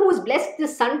the one who has blessed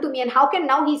this son to me, and how can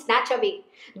now he snatch away?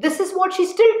 This is what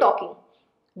she's still talking.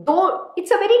 Though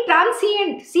it's a very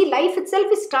transient. See, life itself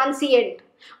is transient.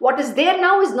 What is there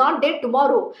now is not there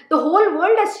tomorrow. The whole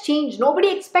world has changed.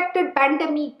 Nobody expected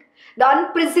pandemic. The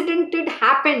unprecedented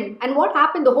happened. And what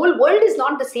happened? The whole world is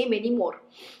not the same anymore.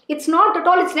 It's not at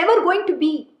all. It's never going to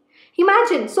be.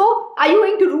 Imagine. So, are you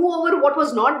going to rule over what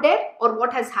was not there or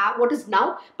what is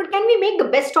now? But can we make the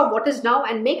best of what is now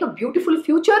and make a beautiful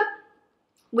future?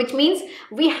 Which means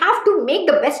we have to make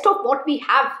the best of what we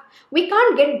have. We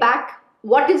can't get back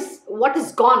what is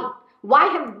gone.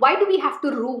 Why do we have to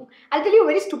rule? I'll tell you a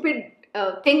very stupid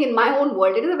thing in my own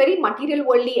world. It is a very material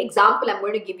worldly example I'm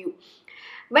going to give you.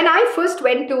 When I first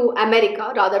went to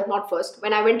America, rather not first,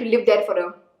 when I went to live there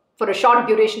for a short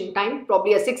duration time,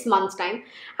 probably a 6 months time,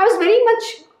 I was very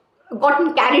much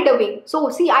gotten carried away. So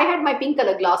see, I had my pink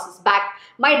color glasses back.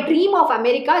 My dream of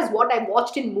America is what I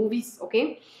watched in movies,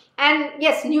 okay? And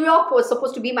yes, New York was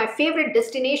supposed to be my favorite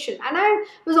destination. And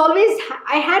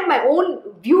I had my own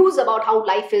views about how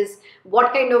life is,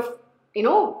 what kind of,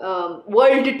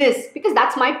 world it is, because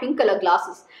that's my pink color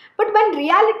glasses. But when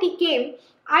reality came,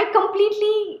 I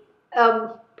completely,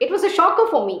 it was a shocker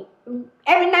for me in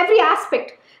every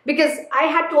aspect, because I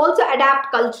had to also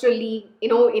adapt culturally,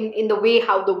 in the way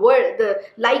how the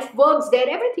life works there,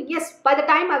 everything. Yes, by the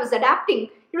time I was adapting,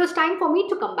 it was time for me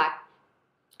to come back.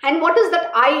 And what is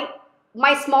that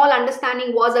my small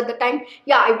understanding was at the time,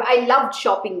 yeah, I loved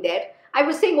shopping there. I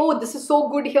was saying, oh, this is so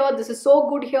good here, this is so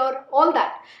good here, all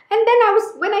that. And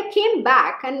then when I came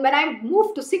back and when I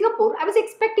moved to Singapore, I was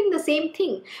expecting the same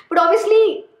thing. But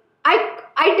obviously,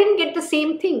 I didn't get the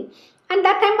same thing. And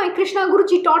that time my Krishna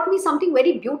Guruji taught me something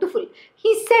very beautiful.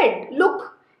 He said,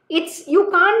 look, you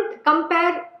can't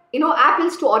compare,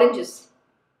 apples to oranges.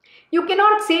 You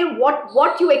cannot say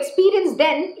what you experienced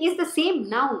then is the same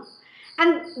now.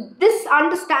 And this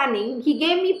understanding he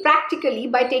gave me practically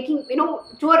by taking,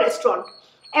 to a restaurant.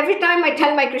 Every time I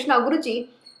tell my Krishna Guruji,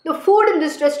 the food in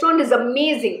this restaurant is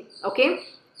amazing, okay?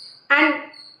 And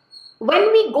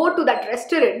when we go to that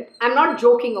restaurant, I'm not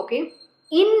joking, okay?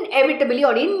 Inevitably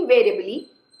or invariably,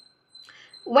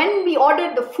 when we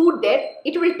order the food there,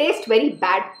 it will taste very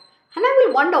bad. And I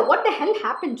will wonder what the hell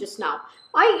happened just now.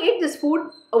 I ate this food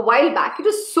a while back. It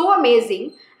was so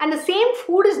amazing. And the same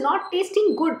food is not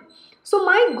tasting good. So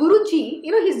my Guruji,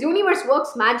 his universe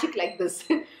works magic like this.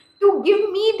 To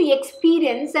give me the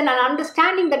experience and an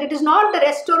understanding that it is not the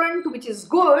restaurant which is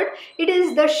good. It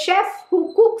is the chef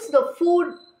who cooks the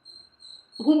food,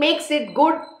 who makes it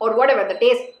good or whatever. The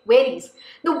taste varies.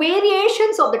 The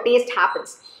variations of the taste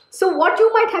happens. So what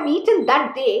you might have eaten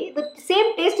that day, the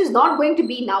same taste is not going to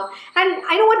be now. And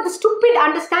I know what, the stupid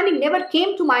understanding never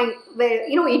came to my,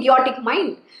 idiotic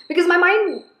mind. Because my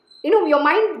mind, your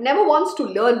mind never wants to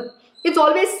learn.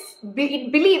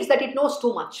 It believes that it knows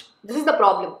too much. This is the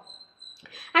problem.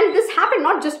 And this happened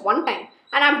not just one time.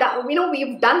 And I've done,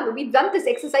 we've done this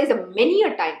exercise many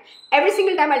a time. Every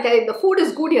single time I'll tell you the food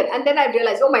is good here. And then I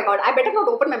realize, oh my God, I better not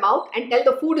open my mouth and tell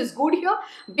the food is good here.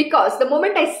 Because the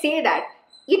moment I say that,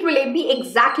 it will be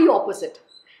exactly opposite.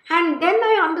 And then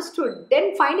I understood.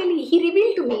 Then finally he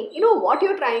revealed to me, what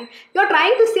you're trying. You're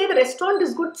trying to say the restaurant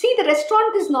is good. See, the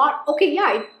restaurant is not, okay,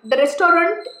 yeah, the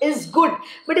restaurant is good.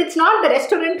 But it's not the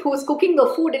restaurant who's cooking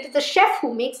the food. It is the chef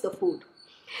who makes the food.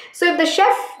 So if the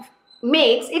chef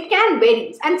makes, it can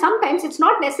vary. And sometimes it's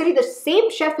not necessarily the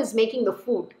same chef is making the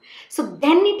food. So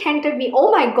then it entered me,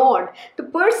 oh my God, the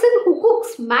person who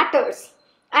cooks matters.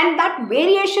 And that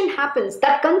variation happens.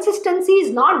 That consistency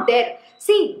is not there.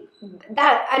 See,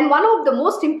 that, and one of the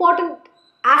most important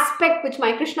aspect which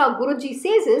my Krishna Guruji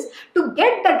says is, to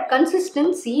get that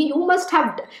consistency,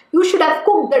 you should have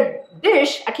cooked the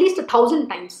dish at least 1,000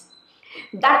 times.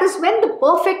 That is when the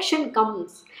perfection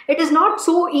comes. It is not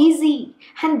so easy.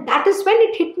 And that is when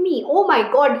it hit me. Oh my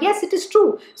God, yes, it is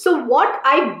true. So what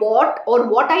I bought or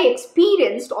what I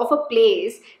experienced of a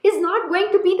place is not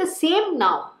going to be the same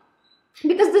now.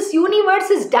 Because this universe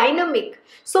is dynamic.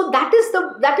 So that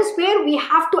is where we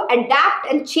have to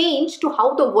adapt and change to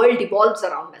how the world evolves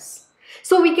around us.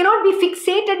 So we cannot be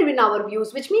fixated in our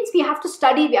views, which means we have to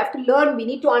study, we have to learn, we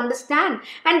need to understand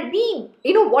and be,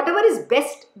 whatever is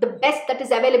best, the best that is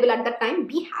available at that time,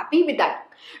 be happy with that.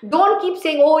 Don't keep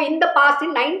saying, oh, in the past,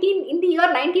 in the year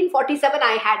 1947,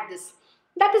 I had this.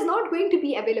 That is not going to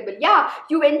be available. Yeah,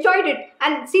 you enjoyed it.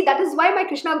 And see, that is why my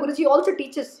Krishna Guruji also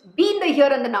teaches, be in the here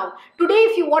and the now. Today,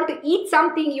 if you want to eat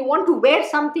something, you want to wear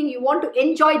something, you want to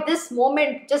enjoy this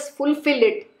moment, just fulfill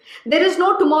it. There is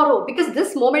no tomorrow because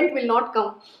this moment will not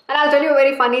come. And I'll tell you a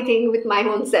very funny thing with my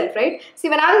own self, right? See,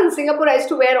 when I was in Singapore, I used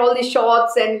to wear all these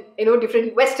shorts and,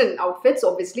 different Western outfits,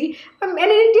 obviously. And in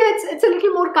India, it's a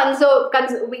little more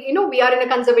we are in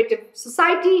a conservative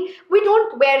society. We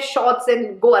don't wear shorts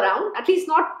and go around, at least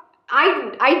not,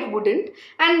 I wouldn't.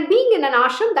 And being in an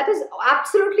ashram, that is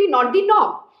absolutely not the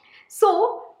norm.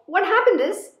 So what happened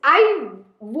is, I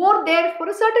wore there for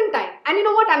a certain time. And you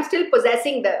know what? I'm still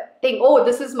possessing the thing. Oh,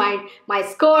 this is my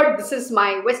skirt. This is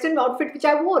my Western outfit which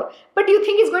I wore. But do you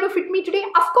think it's going to fit me today?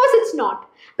 Of course it's not.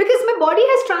 Because my body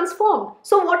has transformed.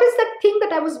 So what is that thing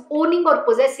that I was owning or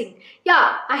possessing?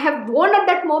 Yeah, I have worn at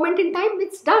that moment in time.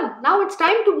 It's done. Now it's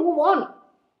time to move on.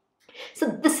 So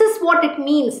this is what it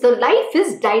means. The life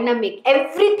is dynamic.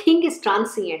 Everything is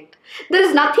transient. There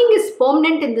is nothing is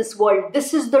permanent in this world.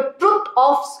 This is the truth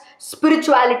of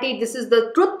spirituality. This is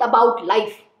the truth about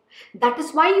life. That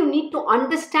is why you need to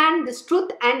understand this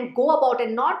truth and go about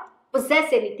and not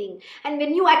possess anything. And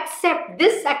when you accept,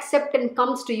 this acceptance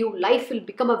comes to you, life will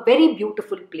become a very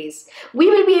beautiful place. We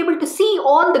will be able to see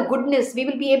all the goodness. We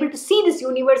will be able to see this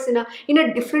universe in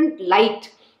a different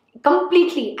light.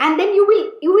 Completely. And then you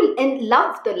will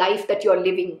love the life that you are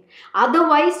living.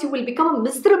 Otherwise, you will become a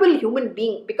miserable human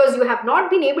being because you have not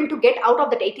been able to get out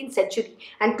of that 18th century.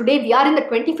 And today we are in the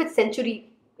 25th century,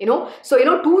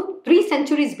 So, 3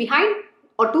 centuries behind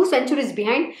or 2 centuries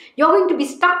behind, you're going to be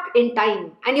stuck in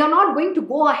time and you're not going to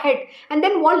go ahead. And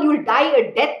then you will die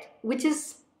a death which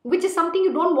is something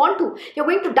you don't want to. You're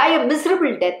going to die a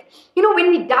miserable death. When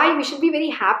we die, we should be very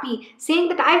happy, saying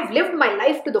that I've lived my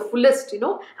life to the fullest,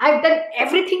 I've done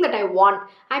everything that I want.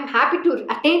 I'm happy to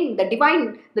attain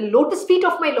the lotus feet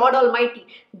of my Lord Almighty.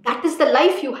 That is the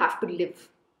life you have to live.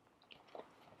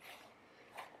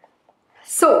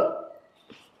 So,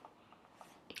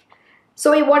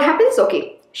 So what happens? Okay,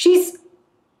 she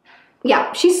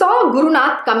saw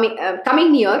Gurunath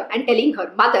coming near and telling her,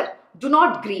 "Mother, do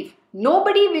not grieve.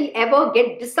 Nobody will ever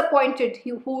get disappointed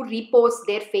who repose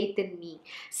their faith in me.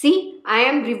 See, I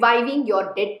am reviving your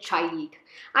dead child.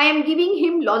 I am giving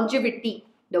him longevity."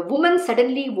 The woman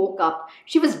suddenly woke up.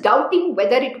 She was doubting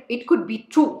whether it could be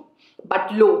true.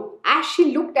 But lo, as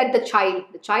she looked at the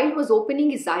child was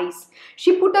opening his eyes.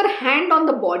 She put her hand on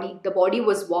the body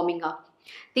was warming up.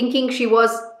 Thinking she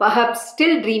was perhaps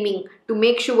still dreaming, to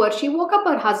make sure, she woke up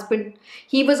her husband.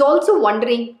 He was also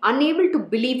wondering, unable to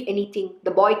believe anything.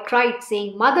 The boy cried, saying,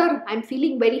 "Mother, I'm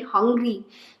feeling very hungry.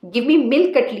 Give me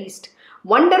milk at least."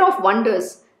 Wonder of wonders,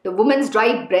 the woman's dry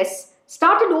breasts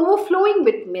started overflowing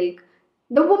with milk.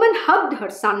 The woman hugged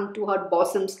her son to her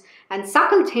bosoms and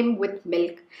suckled him with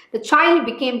milk. The child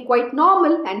became quite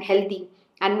normal and healthy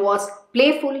and was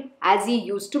playful as he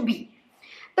used to be.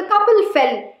 The couple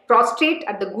fell prostrate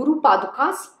at the Guru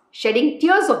Padukas, shedding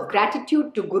tears of gratitude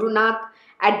to Gurunath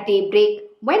at daybreak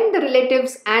when the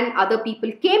relatives and other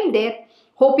people came there,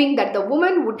 hoping that the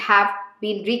woman would have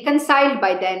been reconciled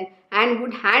by then and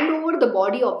would hand over the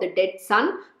body of the dead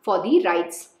son for the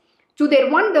rites. To their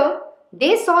wonder,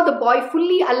 they saw the boy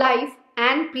fully alive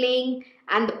and playing,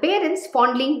 and the parents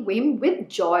fondling him with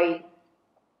joy.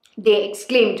 They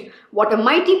exclaimed, "What a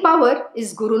mighty power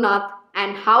is Gurunath,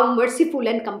 and how merciful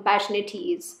and compassionate he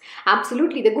is."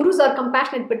 Absolutely, the Gurus are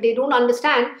compassionate, but they don't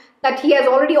understand that he has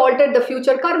already altered the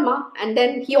future karma. And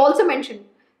then he also mentioned,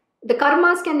 the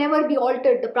karmas can never be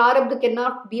altered, the prarabdha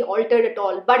cannot be altered at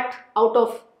all. But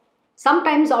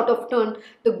sometimes out of turn,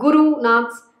 the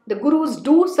Gurus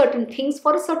do certain things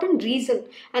for a certain reason,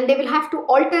 and they will have to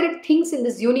alter things in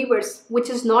this universe which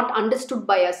is not understood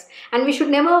by us. And we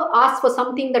should never ask for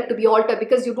something that to be altered,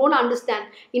 because you don't understand.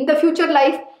 In the future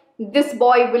life, this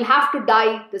boy will have to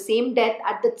die the same death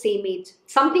at the same age.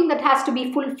 Something that has to be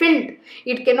fulfilled.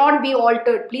 It cannot be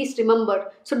altered. Please remember.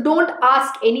 So don't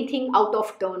ask anything out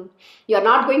of turn. You're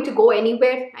not going to go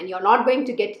anywhere and you're not going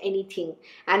to get anything.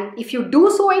 And if you do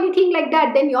so anything like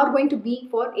that, then you're going to be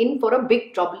in for a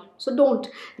big trouble. So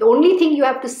don't. The only thing you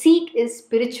have to seek is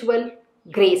spiritual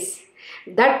grace.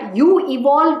 That you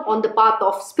evolve on the path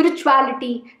of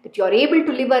spirituality, that you're able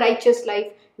to live a righteous life,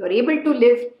 you're able to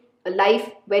live a life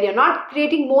where you're not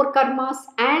creating more karmas,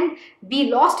 and be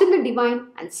lost in the divine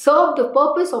and serve the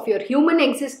purpose of your human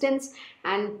existence.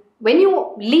 And when you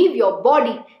leave your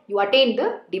body, you attain the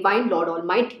divine Lord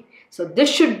Almighty. So this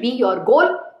should be your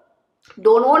goal.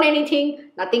 Don't own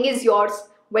anything. Nothing is yours.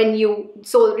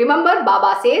 So remember,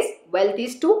 Baba says, wealth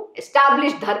is to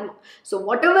establish dharma. So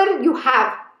whatever you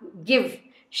have, give,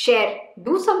 share,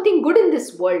 do something good in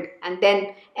this world, and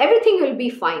then everything will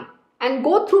be fine. And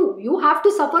go through. You have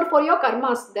to suffer for your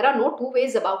karmas. There are no two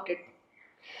ways about it.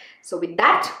 So with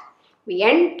that, we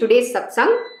end today's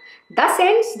satsang. Thus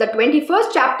ends the 21st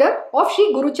chapter of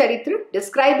Sri Guru Charitra,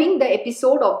 describing the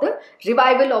episode of the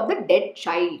revival of the dead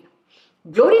child.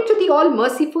 Glory to the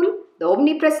all-merciful, the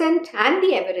omnipresent and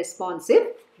the ever-responsive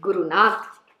Gurunath.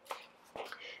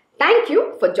 Thank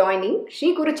you for joining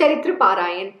Sri Guru Charitra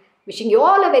Parayan. Wishing you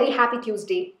all a very happy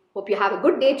Tuesday. Hope you have a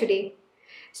good day today.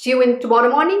 See you in tomorrow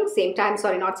morning, same time,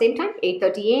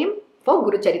 8:30 am for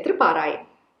Guru Charitra Parayan.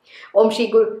 Om Shri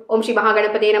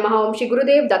Mahaganapate Namaha. Om Shri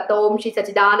Gurudev Datta. Om Shri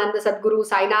Sachidananda Sadguru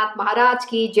Sainath Maharaj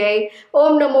Ki Jai.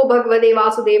 Om Namo Bhagavate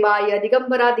Vasudevaya.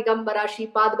 Digambara Digambara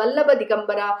Shripad Vallabha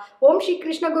Digambara. Om Shri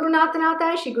Krishna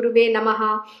Gurunathanatha Shri Guruve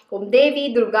Namaha. Om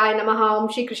Devi Durgaya Namaha. Om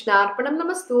Shri Krishna Arpanam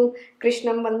Namastu.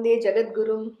 Krishnam Vande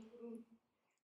Jagadgurum.